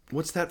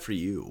that for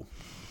you?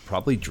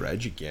 Probably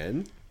Dredge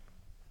again?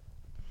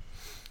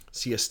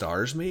 Sea of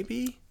Stars,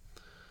 maybe?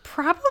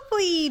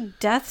 Probably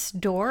Death's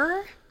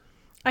Door.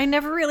 I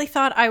never really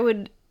thought I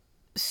would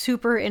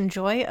super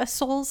enjoy a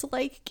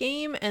Souls-like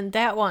game, and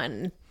that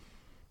one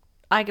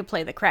I could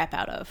play the crap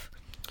out of.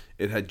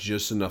 It had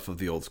just enough of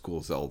the old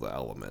school Zelda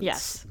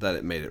elements that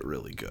it made it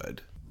really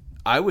good.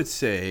 I would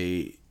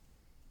say,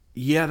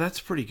 yeah, that's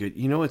pretty good.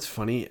 You know, it's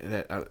funny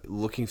that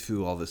looking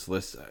through all this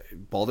list,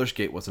 Baldur's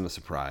Gate wasn't a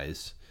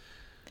surprise.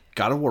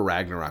 God of War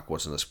Ragnarok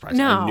wasn't a surprise.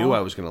 No. I knew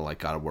I was going to like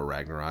God of War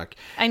Ragnarok.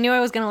 I knew I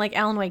was going to like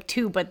Alan Wake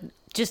 2, but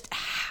just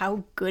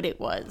how good it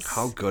was.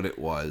 How good it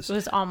was. It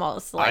was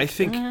almost like... I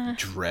think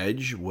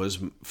Dredge was,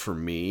 for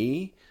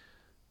me,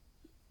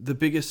 the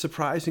biggest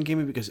surprise in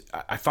gaming because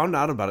I found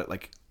out about it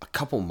like a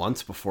couple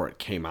months before it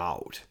came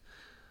out.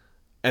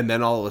 And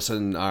then all of a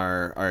sudden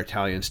our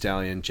Italian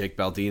stallion, Jake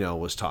Baldino,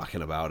 was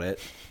talking about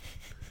it.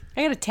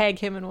 I gotta tag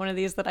him in one of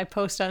these that I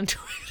post on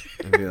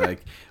Twitter. And be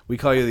like, we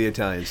call you the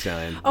Italian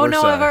stallion. Oh,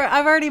 no,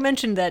 I've already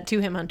mentioned that to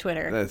him on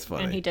Twitter. That's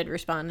funny. And he did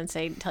respond and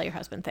say, tell your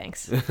husband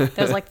thanks. That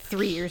was like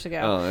 3 years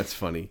ago. Oh, that's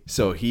funny.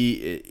 So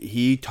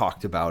he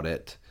talked about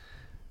it.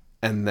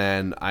 And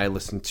then I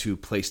listened to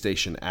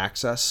PlayStation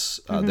Access,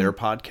 their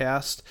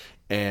podcast.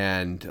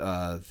 And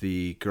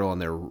the girl on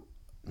there,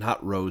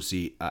 not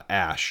Rosie,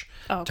 Ash,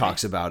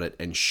 talks about it.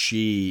 And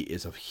she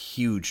is a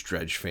huge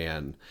Dredge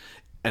fan.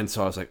 And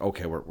so I was like,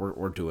 okay,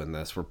 we're doing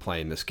this. We're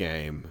playing this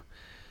game.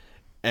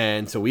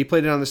 And so we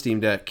played it on the Steam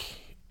Deck,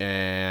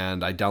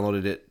 and I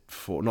downloaded it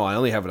for... No, I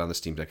only have it on the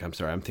Steam Deck. I'm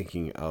sorry. I'm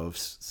thinking of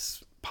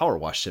Power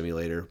Wash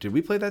Simulator. Did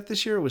we play that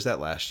this year, or was that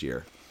last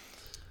year?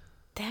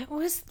 That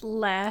was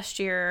last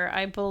year,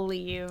 I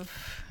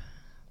believe.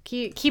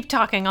 Keep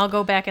talking. I'll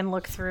go back and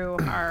look through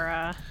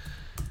our...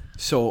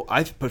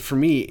 But for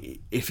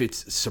me, if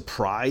it's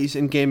surprise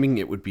in gaming,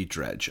 it would be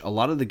Dredge. A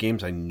lot of the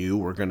games I knew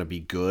were going to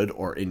be good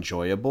or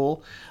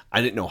enjoyable.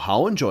 I didn't know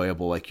how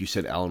enjoyable, like you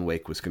said, Alan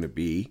Wake was going to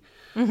be.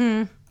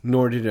 Mm-hmm.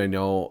 Nor did I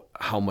know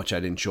how much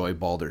I'd enjoy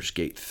Baldur's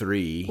Gate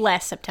 3.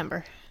 Last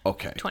September.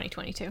 Okay.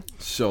 2022.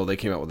 So they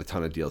came out with a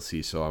ton of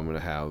DLC, so I'm going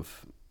to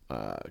have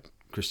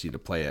Christina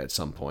play it at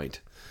some point.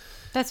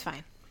 That's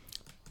fine.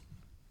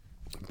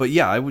 But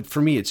yeah,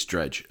 for me, it's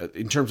Dredge.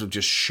 In terms of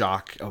just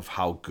shock of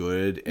how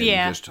good and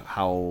just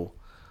how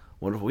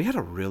wonderful. We had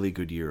a really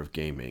good year of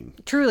gaming.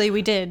 Truly,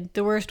 we did.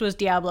 The worst was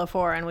Diablo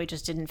 4, and we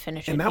just didn't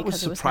finish it. And that was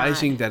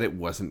surprising that it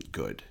wasn't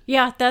good.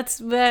 Yeah,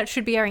 that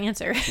should be our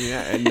answer.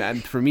 Yeah,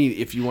 and for me,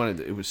 if you wanted,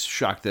 it was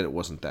shocked that it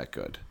wasn't that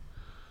good.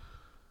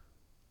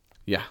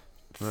 Yeah,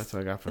 that's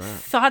what I got for that.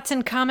 Thoughts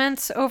and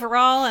comments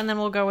overall, and then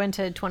we'll go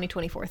into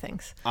 2024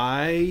 things.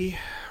 I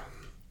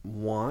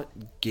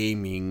want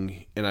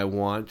gaming, and I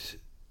want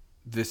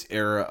this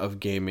era of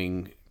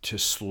gaming to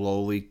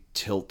slowly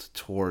tilt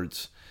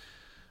towards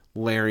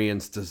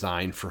Larian's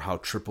design for how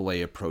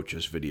AAA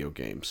approaches video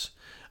games.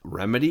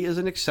 Remedy is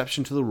an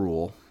exception to the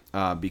rule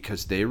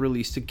because they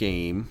released a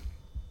game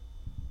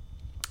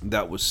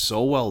that was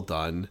so well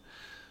done,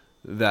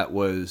 that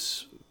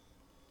was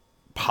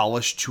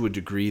polished to a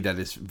degree that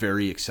is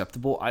very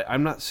acceptable.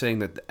 I'm not saying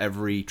that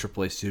every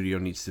AAA studio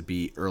needs to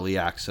be early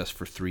access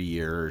for 3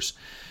 years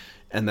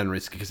and then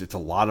risk, because it's a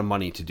lot of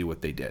money to do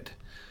what they did.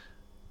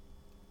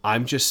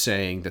 I'm just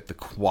saying that the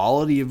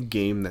quality of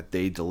game that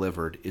they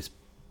delivered is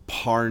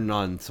bar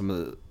none some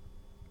of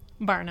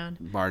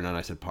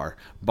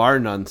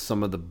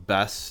the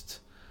best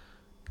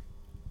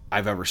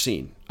I've ever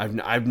seen.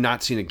 I've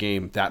not seen a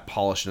game that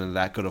polished and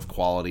that good of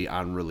quality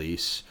on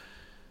release.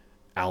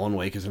 Alan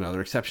Wake is another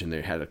exception.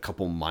 They had a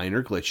couple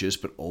minor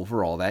glitches, but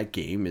overall that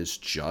game is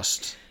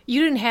just...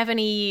 You didn't have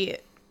any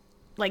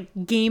like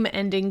game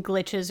ending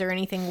glitches or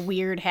anything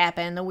weird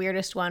happen. The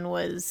weirdest one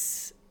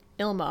was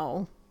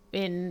Ilmo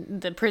in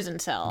the prison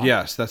cell.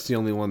 Yes, that's the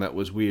only one that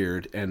was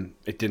weird, and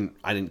I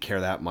didn't care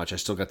that much. I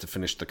still got to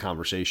finish the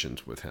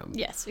conversations with him.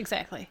 Yes,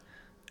 exactly.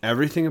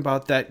 Everything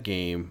about that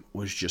game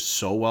was just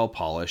so well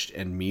polished,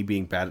 and me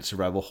being bad at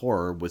survival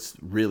horror was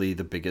really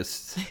the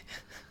biggest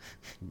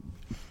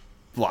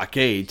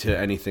blockade to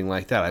anything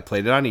like that. I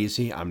played it on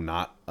easy. I'm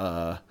not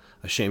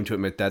ashamed to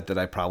admit that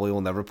I probably will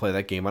never play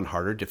that game on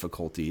harder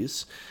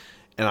difficulties,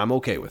 and I'm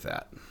okay with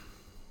that.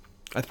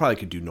 I probably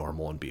could do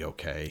normal and be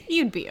okay.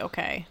 You'd be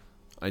okay.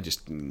 I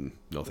just, no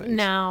thanks.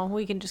 No,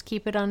 we can just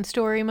keep it on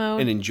story mode.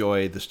 And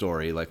enjoy the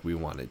story like we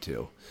wanted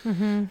to.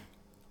 Mm-hmm.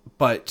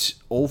 But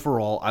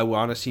overall, I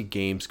want to see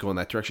games go in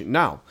that direction.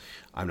 Now,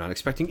 I'm not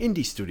expecting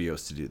indie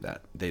studios to do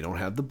that. They don't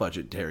have the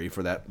budgetary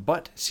for that.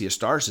 But Sea of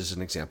Stars is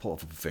an example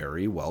of a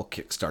very well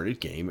kickstarted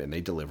game, and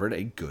they delivered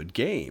a good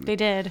game. They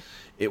did.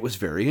 It was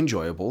very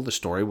enjoyable. The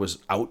story was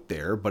out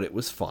there, but it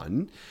was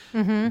fun.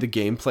 Mm-hmm. The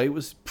gameplay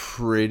was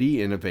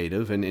pretty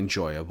innovative and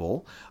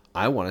enjoyable.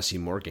 I want to see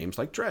more games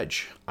like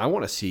Dredge. I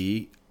want to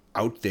see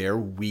out there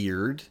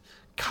weird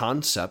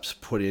concepts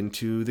put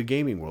into the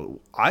gaming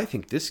world. I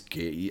think this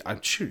game,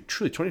 truly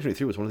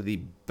 2023 was one of the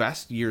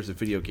best years of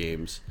video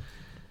games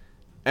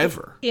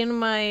ever. In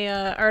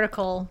my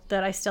article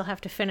that I still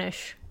have to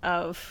finish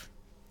of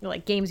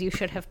like games you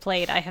should have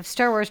played, I have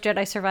Star Wars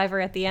Jedi Survivor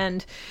at the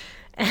end.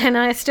 And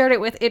I started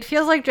with, it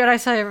feels like Jedi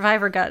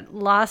Survivor got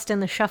lost in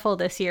the shuffle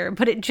this year,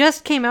 but it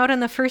just came out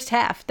in the first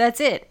half.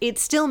 That's it. It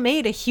still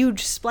made a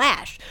huge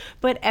splash.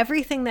 But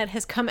everything that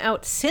has come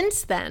out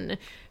since then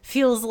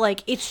feels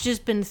like it's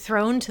just been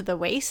thrown to the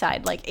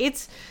wayside. Like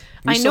it's,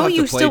 I know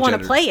you still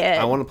want to play it.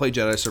 I want to play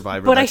Jedi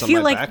Survivor. But I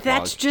feel like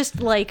that's just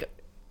like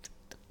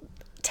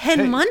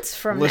 10 months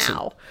from listen,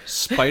 now.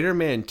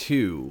 Spider-Man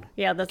 2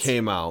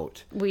 came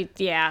out.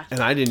 And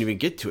I didn't even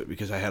get to it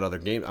because I had other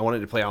games. I wanted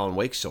to play Alan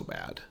Wake so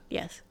bad.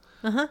 Yes.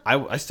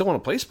 I still want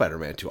to play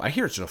Spider-Man 2. I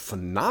hear it's a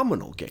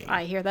phenomenal game.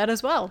 I hear that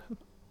as well.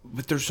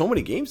 But there's so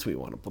many games we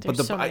want to play.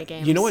 There's so many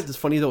games. You know what is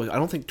funny, though? I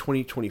don't think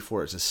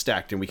 2024 is as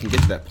stacked, and we can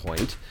get to that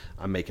point.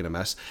 I'm making a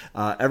mess.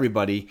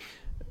 Everybody.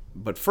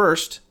 But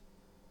first,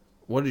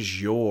 what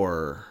is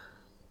your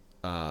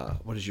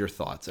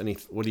thoughts?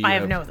 What do you I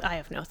have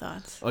no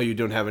thoughts. Oh, you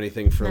don't have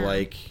anything for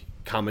like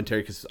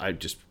commentary? Because I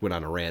just went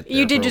on a rant.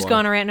 You did just go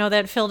on a rant. No,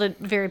 that filled it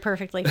very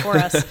perfectly for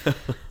us.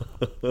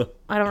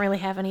 I don't really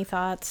have any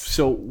thoughts.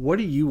 So what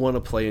do you want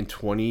to play in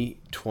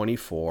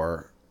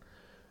 2024?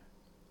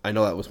 I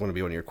know that was going to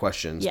be one of your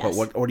questions, yes.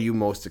 But what are you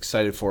most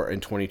excited for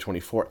in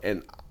 2024?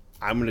 And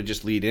I'm going to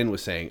just lead in with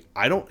saying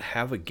I don't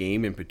have a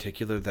game in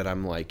particular that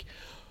I'm like,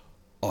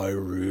 I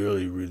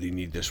really, really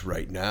need this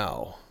right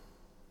now.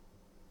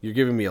 You're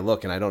giving me a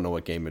look, and I don't know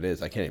what game it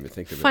is. I can't even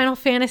think of it. Final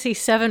Fantasy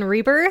VII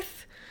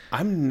Rebirth?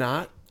 I'm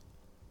not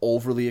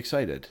overly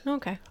excited.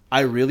 Okay.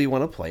 I really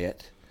want to play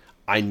it.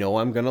 I know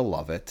I'm going to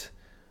love it.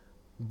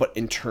 But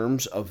in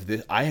terms of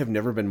this, I have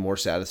never been more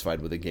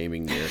satisfied with a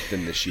gaming year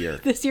than this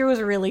year. This year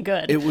was really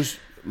good. It was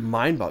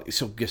mind-boggling.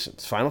 So, listen,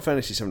 Final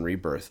Fantasy VII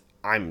Rebirth,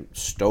 I'm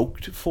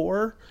stoked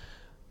for,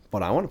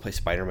 but I want to play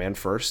Spider-Man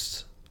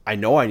first. I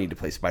know I need to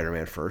play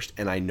Spider-Man first,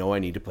 and I know I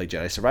need to play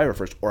Jedi Survivor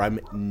first, or I'm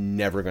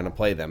never going to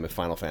play them if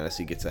Final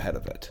Fantasy gets ahead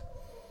of it.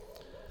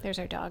 There's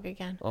our dog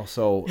again.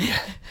 Also,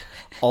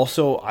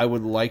 I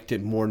would like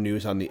more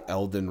news on the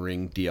Elden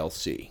Ring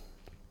DLC.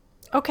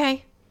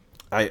 Okay.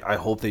 I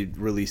hope they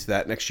release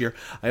that next year.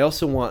 I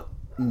also want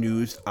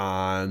news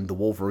on the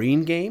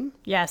Wolverine game.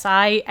 Yes,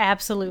 I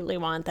absolutely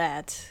want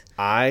that.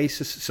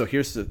 So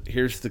here's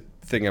the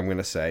thing I'm going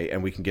to say,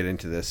 and we can get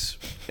into this.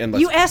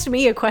 You asked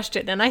me a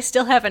question, and I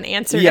still haven't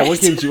answered it. What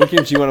games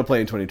do you want to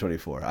play in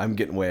 2024? I'm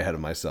getting way ahead of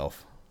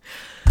myself.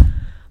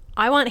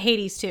 I want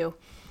Hades 2.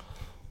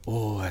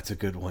 Oh, that's a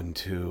good one,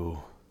 too.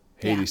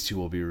 Hades 2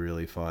 will be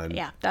really fun.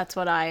 Yeah, that's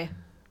what I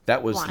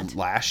That was want.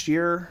 Last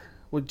year?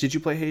 Did you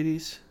play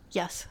Hades?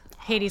 Yes.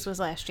 Hades was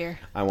last year.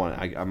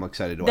 I'm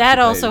excited to watch that.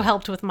 Also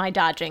helped with my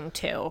dodging,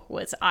 too.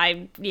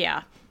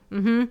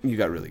 Mm-hmm. You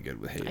got really good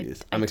with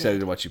Hades. I'm excited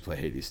to watch you play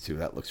Hades, too.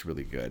 That looks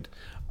really good.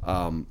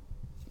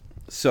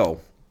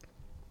 So,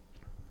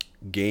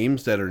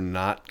 games that are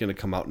not going to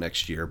come out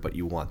next year, but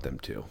you want them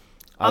to.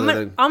 I'm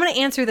going to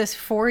answer this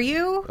for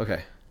you.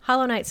 Okay.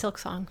 Hollow Knight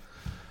Silksong.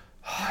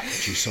 I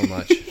hate you so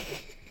much.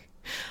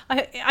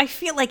 I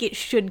feel like it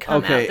should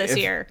come out this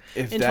year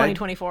in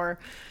 2024.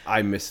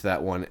 I missed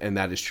that one, and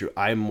that is true.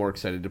 I'm more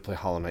excited to play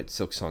Hollow Knight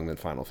Silksong than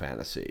Final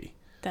Fantasy.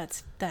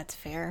 That's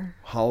fair.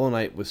 Hollow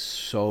Knight was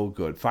so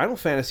good. Final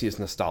Fantasy is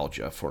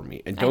nostalgia for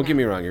me. And don't get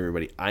me wrong,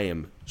 everybody. I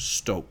am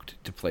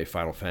stoked to play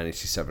Final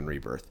Fantasy VII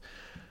Rebirth.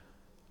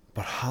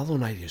 But Hollow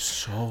Knight is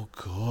so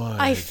good.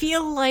 I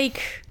feel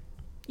like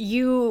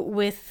you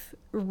with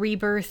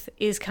Rebirth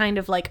is kind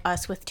of like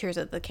us with Tears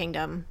of the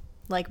Kingdom.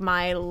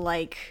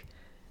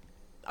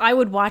 I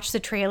would watch the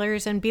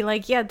trailers and be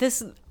like, yeah,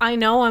 I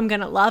know I'm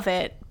going to love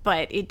it,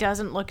 but it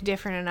doesn't look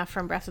different enough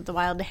from Breath of the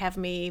Wild to have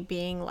me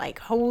being like,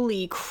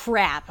 holy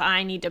crap,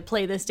 I need to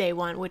play this day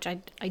one, which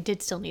I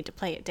did still need to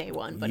play it day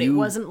one, but it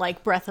wasn't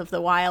like Breath of the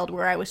Wild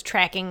where I was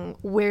tracking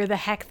where the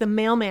heck the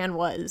mailman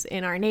was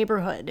in our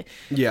neighborhood.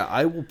 Yeah,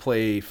 I will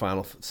play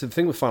So the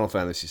thing with Final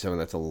Fantasy VII,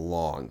 that's a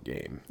long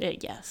game.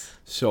 Yes.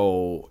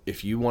 So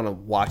if you want to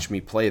watch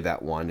me play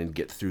that one and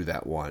get through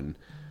that one,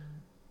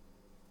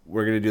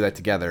 we're going to do that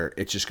together.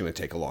 It's just going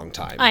to take a long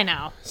time. I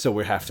know. So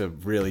we have to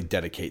really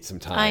dedicate some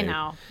time. I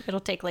know. It'll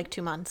take like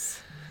 2 months.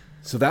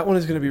 So that one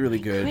is going to be really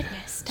good.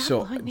 Goodness, stop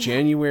so blowing me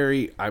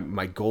January,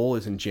 my goal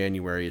is in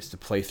January is to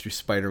play through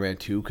Spider-Man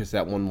 2 because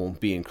that one won't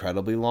be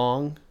incredibly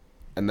long.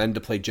 And then to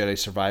play Jedi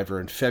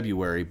Survivor in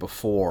February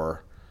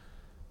before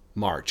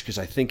March, because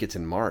I think it's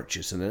in March,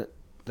 isn't it,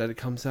 that it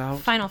comes out?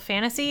 Final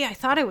Fantasy? I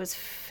thought it was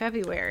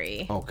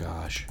February. Oh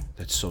gosh,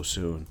 that's so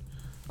soon.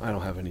 I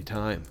don't have any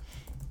time.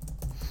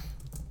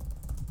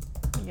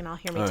 You can all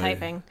hear me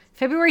typing.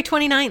 February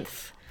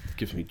 29th.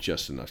 Gives me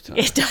just enough time.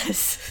 It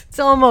does. It's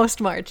almost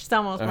March. It's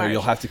almost March.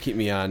 You'll have to keep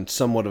me on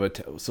somewhat of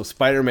a... So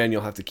Spider-Man,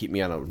 you'll have to keep me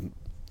on a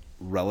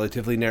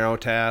relatively narrow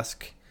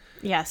task.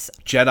 Yes.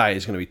 Jedi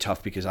is going to be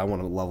tough because I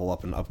want to level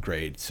up and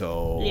upgrade,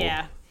 so...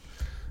 Yeah.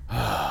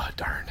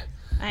 Darn.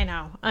 I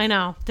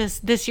know.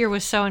 This year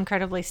was so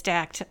incredibly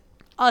stacked.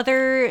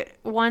 Other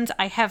ones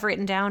I have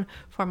written down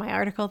for my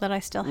article that I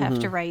still have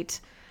to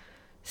write.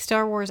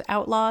 Star Wars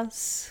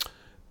Outlaws.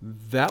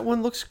 That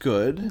one looks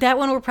good. That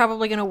one we're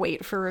probably going to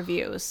wait for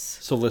reviews.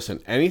 So listen,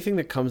 anything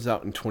that comes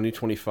out in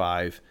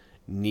 2025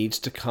 needs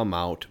to come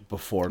out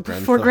before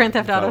Grand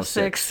Theft Auto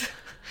 6.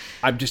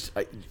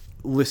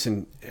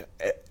 Listen,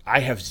 I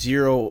have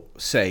zero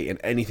say in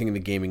anything in the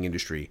gaming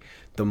industry.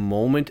 The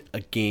moment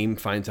a game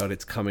finds out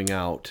it's coming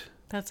out...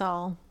 That's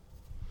all.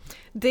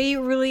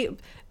 The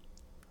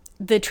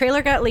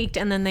trailer got leaked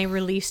and then they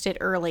released it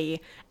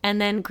early. And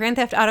then Grand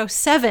Theft Auto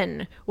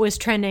 7 was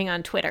trending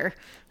on Twitter.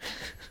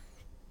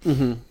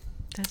 Mm-hmm.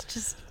 That's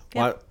just...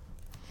 Yep.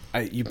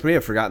 Well, you may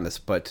have forgotten this,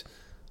 but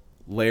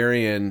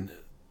Larian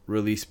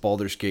released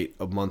Baldur's Gate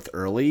a month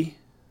early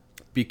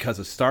because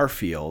of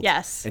Starfield.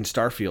 Yes. And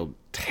Starfield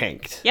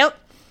tanked. Yep.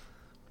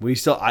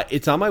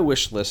 It's on my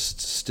wish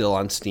list still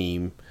on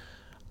Steam.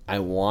 I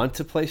want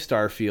to play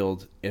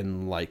Starfield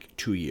in like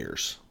 2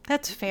 years.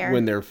 That's fair.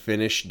 When they're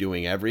finished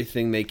doing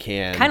everything they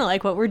can. Kind of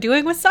like what we're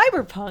doing with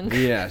Cyberpunk.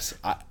 Yes.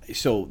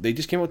 So they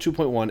just came out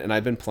 2.1 and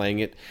I've been playing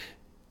it.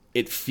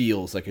 It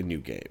feels like a new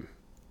game.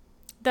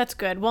 That's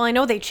good. Well, I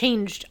know they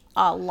changed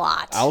a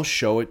lot. I'll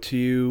show it to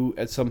you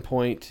at some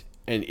point,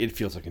 and it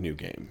feels like a new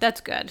game.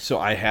 That's good. So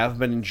I have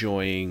been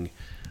enjoying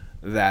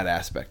that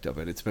aspect of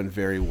it. It's been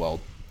very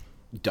well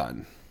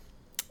done.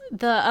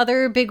 The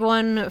other big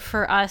one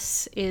for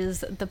us is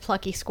the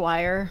Plucky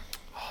Squire.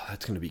 Oh,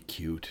 that's going to be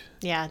cute.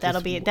 Yeah,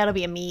 that'll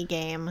be a me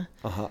game.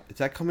 Uh-huh. Is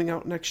that coming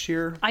out next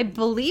year? I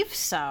believe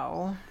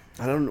so.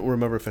 I don't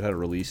remember if it had a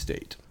release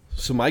date.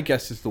 So my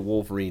guess is the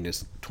Wolverine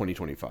is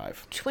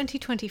 2025.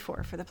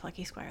 2024 for the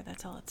Plucky Squire.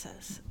 That's all it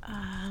says.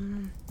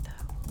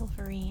 The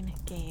Wolverine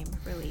game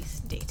release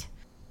date.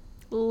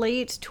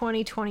 Late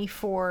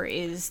 2024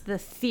 is the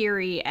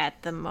theory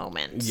at the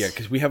moment. Yeah,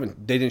 because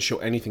they didn't show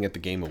anything at the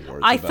Game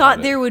Awards. I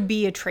thought there would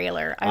be a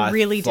trailer. I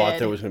really did. I thought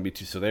there was going to be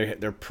two. So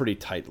they're pretty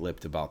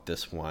tight-lipped about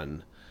this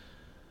one.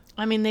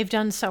 I mean, they've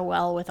done so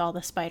well with all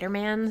the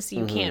Spider-Mans.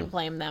 You can't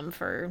blame them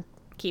for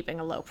keeping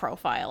a low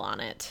profile on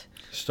it.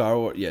 Star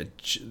Wars, yeah.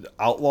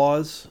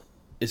 Outlaws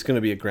is going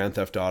to be a Grand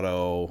Theft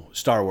Auto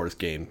Star Wars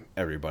game,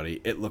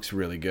 everybody. It looks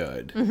really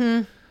good.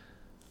 Mm-hmm.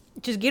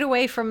 Just get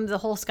away from the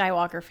whole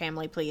Skywalker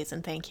family, please,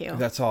 and thank you.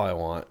 That's all I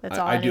want. That's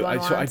all anyone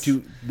wants. So I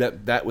do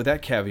that with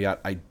that caveat.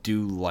 I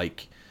do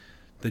like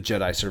the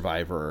Jedi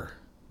Survivor,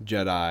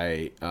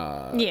 Jedi.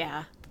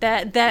 Yeah,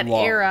 that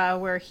era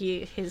where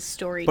his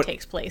story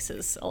takes place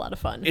is a lot of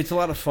fun. It's a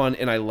lot of fun,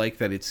 and I like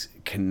that it's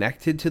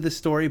connected to the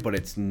story, but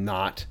it's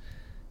not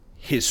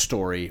his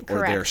story or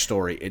their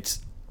story.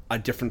 It's a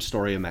different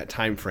story in that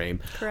time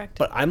frame. Correct.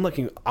 But I'm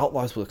looking.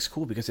 Outlaws looks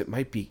cool because it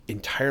might be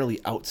entirely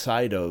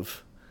outside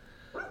of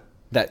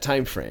that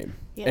time frame.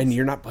 Yes. And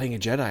you're not playing a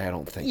Jedi, I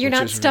don't think. You're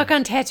not stuck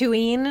on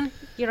Tatooine.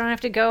 You don't have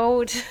to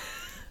go to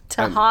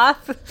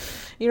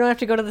Hoth. You don't have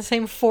to go to the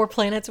same 4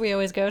 planets we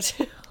always go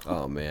to.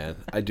 Oh, man.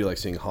 I do like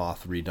seeing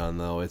Hoth redone,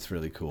 though. It's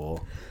really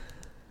cool.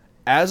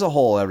 As a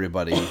whole,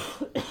 everybody,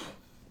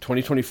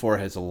 2024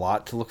 has a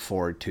lot to look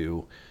forward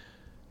to.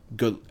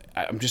 Good.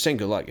 I'm just saying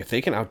good luck. If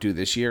they can outdo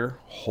this year,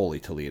 holy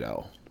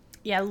Toledo.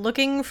 Yeah,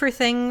 looking for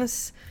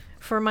things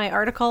for my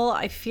article,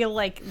 I feel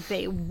like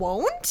they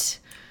won't.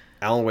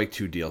 Alan Wake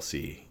 2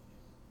 DLC.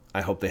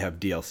 I hope they have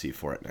DLC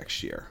for it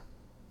next year.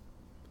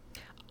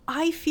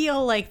 I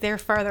feel like they're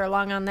farther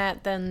along on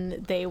that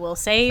than they will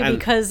say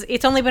because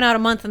it's only been out a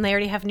month and they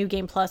already have New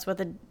Game Plus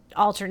with an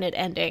alternate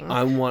ending.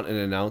 I want an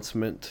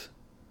announcement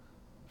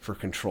for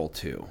Control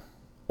 2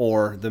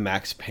 or the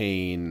Max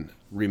Payne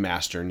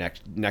remaster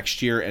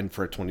next year and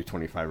for a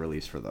 2025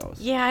 release for those.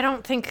 Yeah, I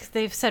don't think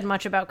they've said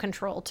much about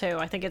Control 2.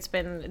 I think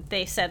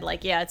they said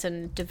like, yeah, it's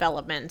in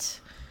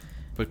development.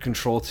 But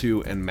Control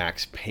 2 and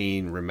Max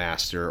Payne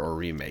remaster or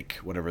remake,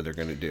 whatever they're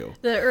going to do.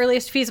 The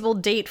earliest feasible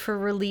date for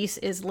release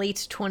is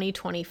late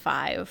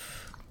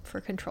 2025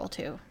 for Control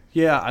 2.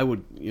 Yeah, I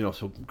would,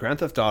 so Grand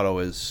Theft Auto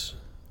is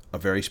a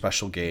very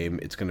special game.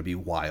 It's going to be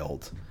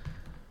wild.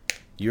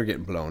 You're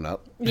getting blown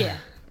up. Yeah.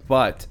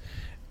 But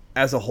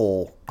as a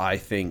whole, I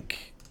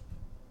think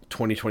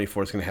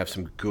 2024 is going to have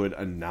some good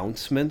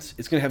announcements.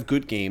 It's going to have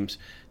good games.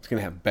 It's going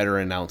to have better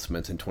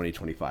announcements. And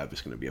 2025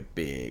 is going to be a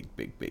big,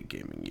 big, big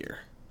gaming year.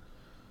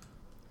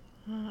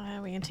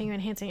 We continue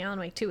enhancing Alan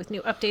Wake 2 with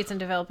new updates and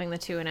developing the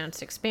 2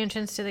 announced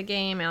expansions to the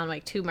game. Alan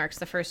Wake 2 marks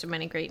the first of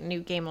many great new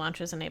game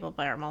launches enabled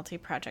by our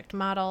multi-project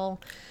model.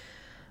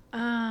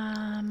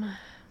 There's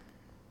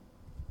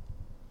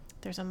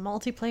a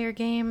multiplayer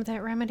game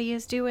that Remedy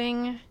is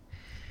doing.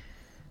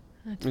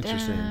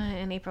 Interesting.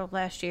 In April of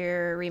last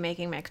year,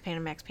 remaking Max Payne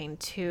and Max Payne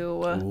 2.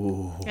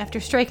 Ooh. After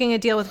striking a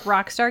deal with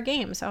Rockstar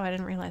Games. Oh, I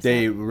didn't realize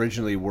They that.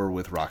 originally were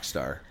with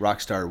Rockstar.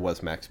 Rockstar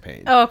was Max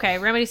Payne. Oh, okay.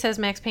 Remedy says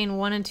Max Payne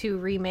 1 and 2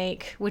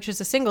 remake, which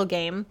is a single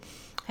game,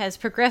 has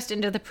progressed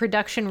into the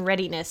production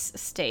readiness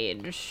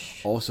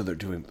stage. Oh, so they're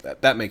doing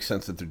that. That makes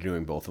sense that they're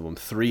doing both of them.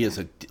 3 is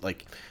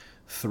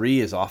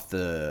off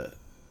the.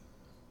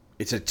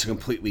 It's a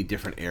completely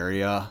different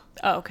area.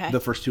 Oh, okay. The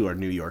first 2 are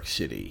New York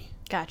City.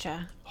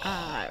 Gotcha.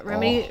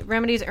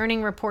 Remedy's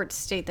earning reports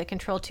state that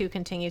Control 2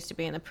 continues to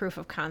be in the proof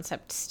of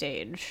concept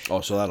stage. Oh,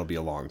 so that'll be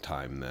a long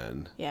time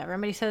then. Yeah,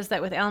 Remedy says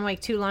that with Alan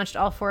Wake 2 launched,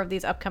 all 4 of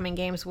these upcoming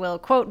games will,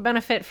 quote,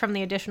 benefit from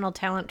the additional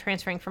talent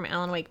transferring from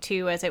Alan Wake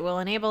 2 as it will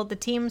enable the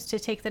teams to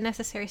take the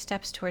necessary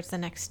steps towards the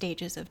next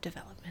stages of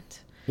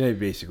development. They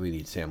basically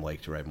need Sam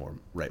Lake to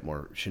write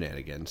more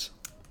shenanigans.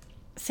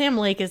 Sam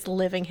Lake is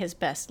living his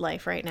best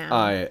life right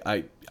now.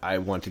 I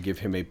want to give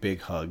him a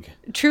big hug.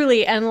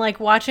 Truly, and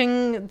like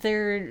watching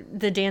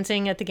the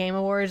dancing at the Game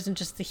Awards and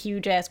just the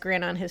huge ass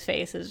grin on his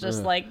face is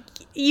just like,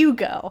 you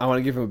go. I want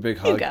to give him a big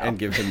hug go. and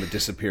give him the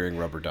disappearing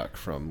rubber duck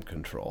from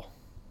Control.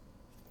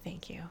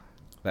 Thank you.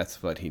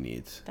 That's what he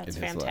needs. That's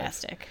in his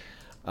fantastic.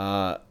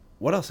 Life.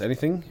 What else?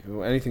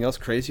 Anything else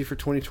crazy for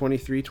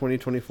 2023,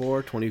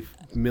 2024, 20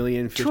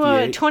 million,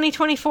 58?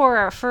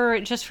 2024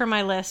 for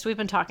my list. We've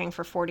been talking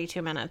for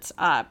 42 minutes.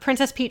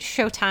 Princess Peach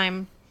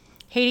Showtime,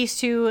 Hades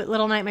 2,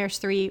 Little Nightmares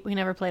 3. We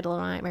never played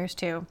Little Nightmares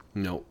 2.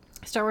 Nope.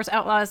 Star Wars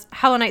Outlaws,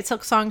 Hollow Knight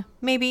Silk Song,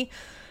 maybe.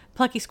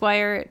 Plucky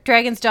Squire,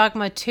 Dragon's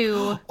Dogma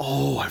 2.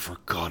 Oh, I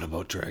forgot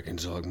about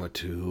Dragon's Dogma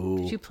 2.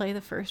 Did you play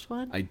the first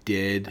one? I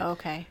did.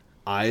 Okay.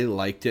 I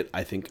liked it.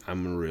 I think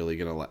I'm really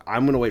gonna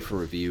I'm gonna wait for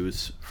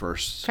reviews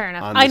first. Fair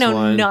enough. On I this know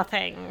one.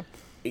 nothing.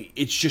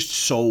 It's just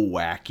so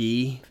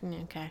wacky,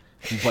 Okay.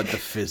 but the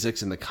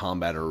physics and the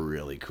combat are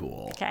really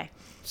cool. Okay.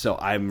 So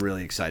I'm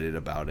really excited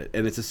about it.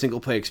 And it's a single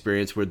play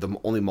experience where the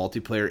only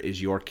multiplayer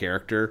is your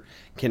character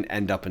can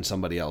end up in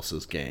somebody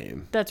else's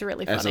game. That's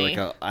really funny. As like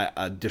a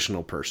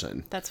additional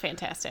person. That's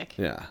fantastic.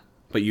 Yeah.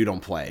 But you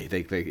don't play.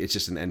 It's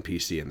just an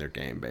NPC in their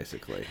game,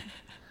 basically.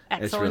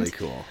 Excellent. It's really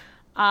cool.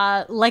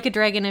 Like a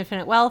Dragon,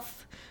 Infinite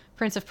Wealth,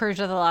 Prince of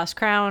Persia: The Lost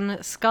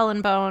Crown, Skull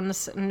and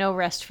Bones, No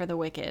Rest for the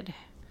Wicked.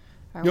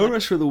 No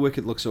Rest for the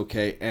Wicked looks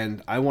okay,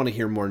 and I want to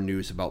hear more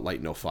news about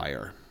Light No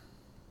Fire.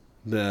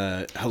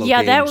 The Hello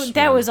Games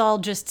that was all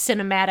just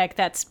cinematic.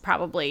 That's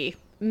probably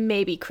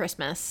maybe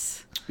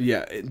Christmas.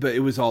 Yeah, but it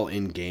was all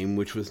in game,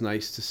 which was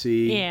nice to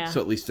see. Yeah. So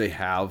at least they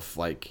have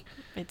like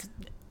it's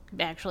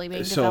actually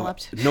being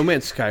developed. No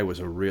Man's Sky was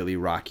a really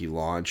rocky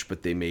launch,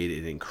 but they made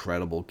an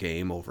incredible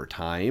game over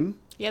time.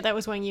 Yeah, that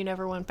was one you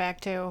never went back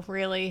to,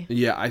 really.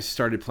 Yeah, I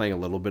started playing a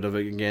little bit of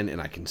it again,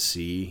 and I can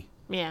see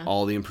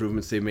all the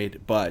improvements they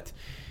made. But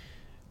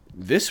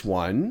this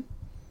one,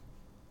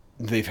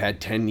 they've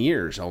had 10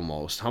 years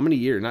almost. How many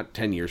years? Not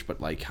 10 years, but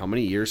like how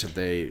many years have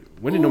they...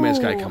 When did No Man's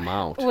Sky come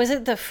out? Was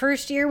it the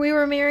first year we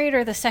were married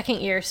or the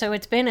second year? So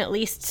it's been at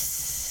least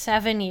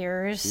 7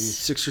 years.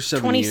 6 or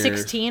 7 years.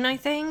 2016, I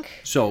think.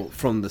 So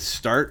from the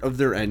start of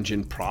their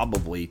engine,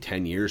 probably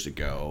 10 years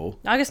ago.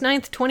 August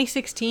 9th,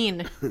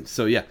 2016.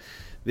 So yeah,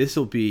 this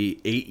will be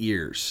 8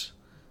 years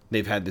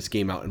they've had this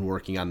game out and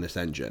working on this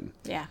engine.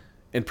 Yeah.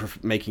 And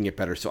making it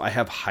better. So I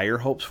have higher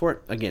hopes for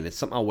it. Again, it's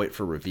something I'll wait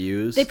for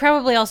reviews. They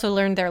probably also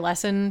learned their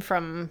lesson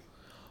from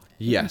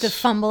the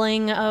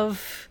fumbling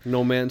of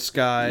No Man's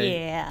Sky.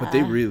 Yeah. But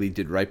they really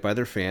did right by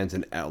their fans,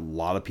 and a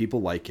lot of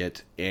people like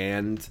it.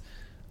 And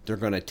they're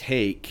going to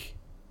take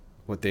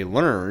what they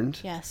learned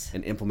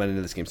and implement it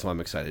into this game. So I'm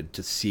excited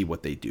to see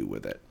what they do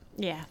with it.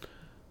 Yeah.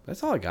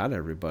 That's all I got,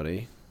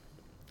 everybody.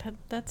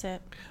 That's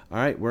it. All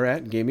right, we're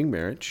at Gaming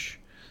Marriage.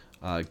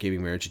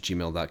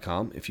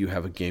 gamingmarriage@gmail.com. If you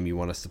have a game you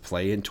want us to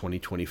play in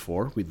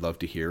 2024, we'd love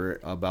to hear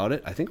about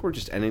it. I think we're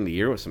just ending the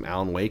year with some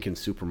Alan Wake and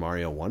Super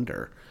Mario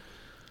Wonder.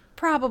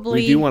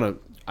 Probably.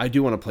 I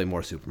do want to play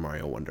more Super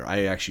Mario Wonder.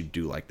 I actually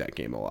do like that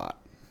game a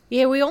lot.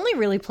 Yeah, we only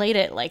really played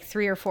it like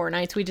 3 or 4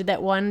 nights. We did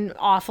that one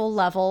awful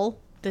level,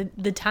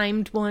 the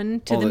timed one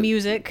to the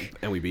music.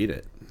 And we beat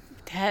it.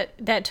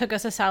 That took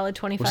us a solid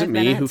 25 minutes. Was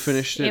it me who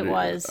finished it? It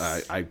was.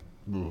 I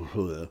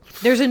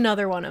There's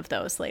another one of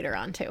those later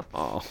on, too.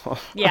 Oh.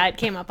 Yeah, it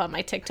came up on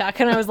my TikTok,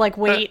 and I was like,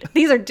 wait,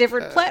 these are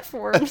different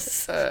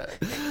platforms.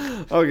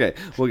 Okay,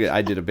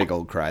 I did a big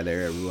old cry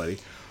there, everybody.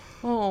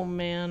 Oh,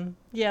 man.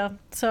 Yeah,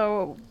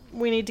 so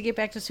we need to get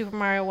back to Super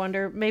Mario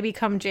Wonder. Maybe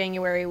come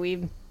January,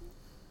 we,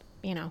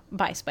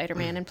 buy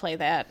Spider-Man and play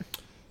that.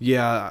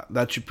 Yeah,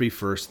 that should be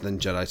first, then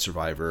Jedi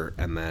Survivor,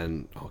 and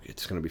then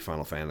it's going to be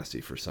Final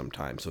Fantasy for some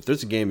time. So if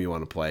there's a game you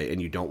want to play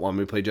and you don't want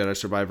me to play Jedi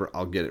Survivor,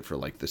 I'll get it for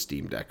like the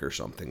Steam Deck or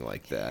something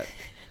like that.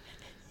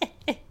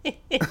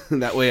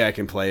 That way I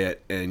can play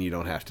it and you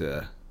don't have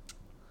to...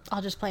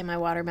 I'll just play my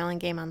watermelon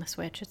game on the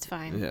Switch. It's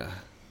fine. Yeah.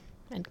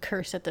 And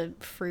curse at the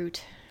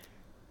fruit.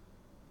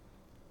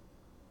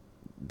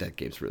 That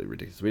game's really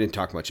ridiculous. We didn't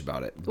talk much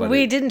about it. But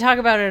we didn't talk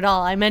about it at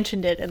all. I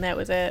mentioned it, and that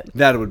was it.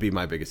 That would be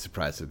my biggest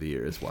surprise of the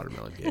year is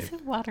watermelon game. It's a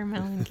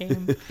watermelon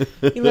game.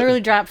 You literally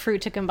drop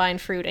fruit to combine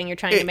fruit, and you're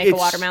trying to make a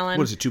watermelon.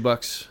 What is it,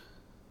 $2?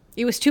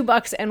 It was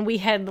 $2, and we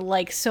had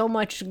like so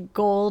much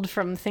gold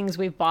from things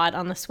we've bought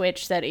on the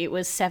Switch that it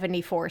was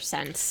 74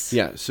 cents.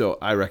 Yeah, so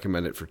I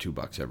recommend it for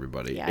 $2,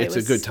 everybody. Yeah, it's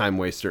a good time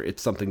waster.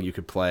 It's something you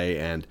could play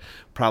and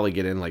probably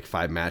get in like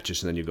 5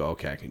 matches, and then you go,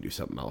 okay, I can do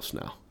something else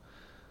now.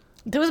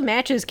 Those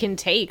matches can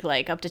take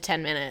like up to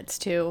 10 minutes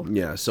too.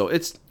 Yeah, so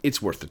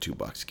it's worth the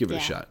 $2. Give it a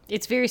shot.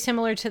 It's very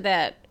similar to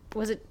that.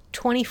 Was it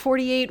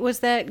 2048? Was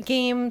that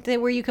game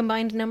where you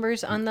combined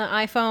numbers on the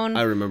iPhone?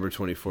 I remember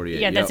 2048.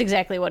 Yeah, that's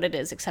exactly what it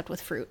is, except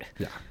with fruit.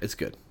 Yeah, it's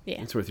good.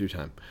 Yeah, it's worth your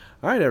time.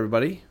 All right,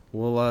 everybody.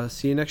 We'll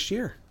see you next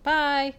year. Bye.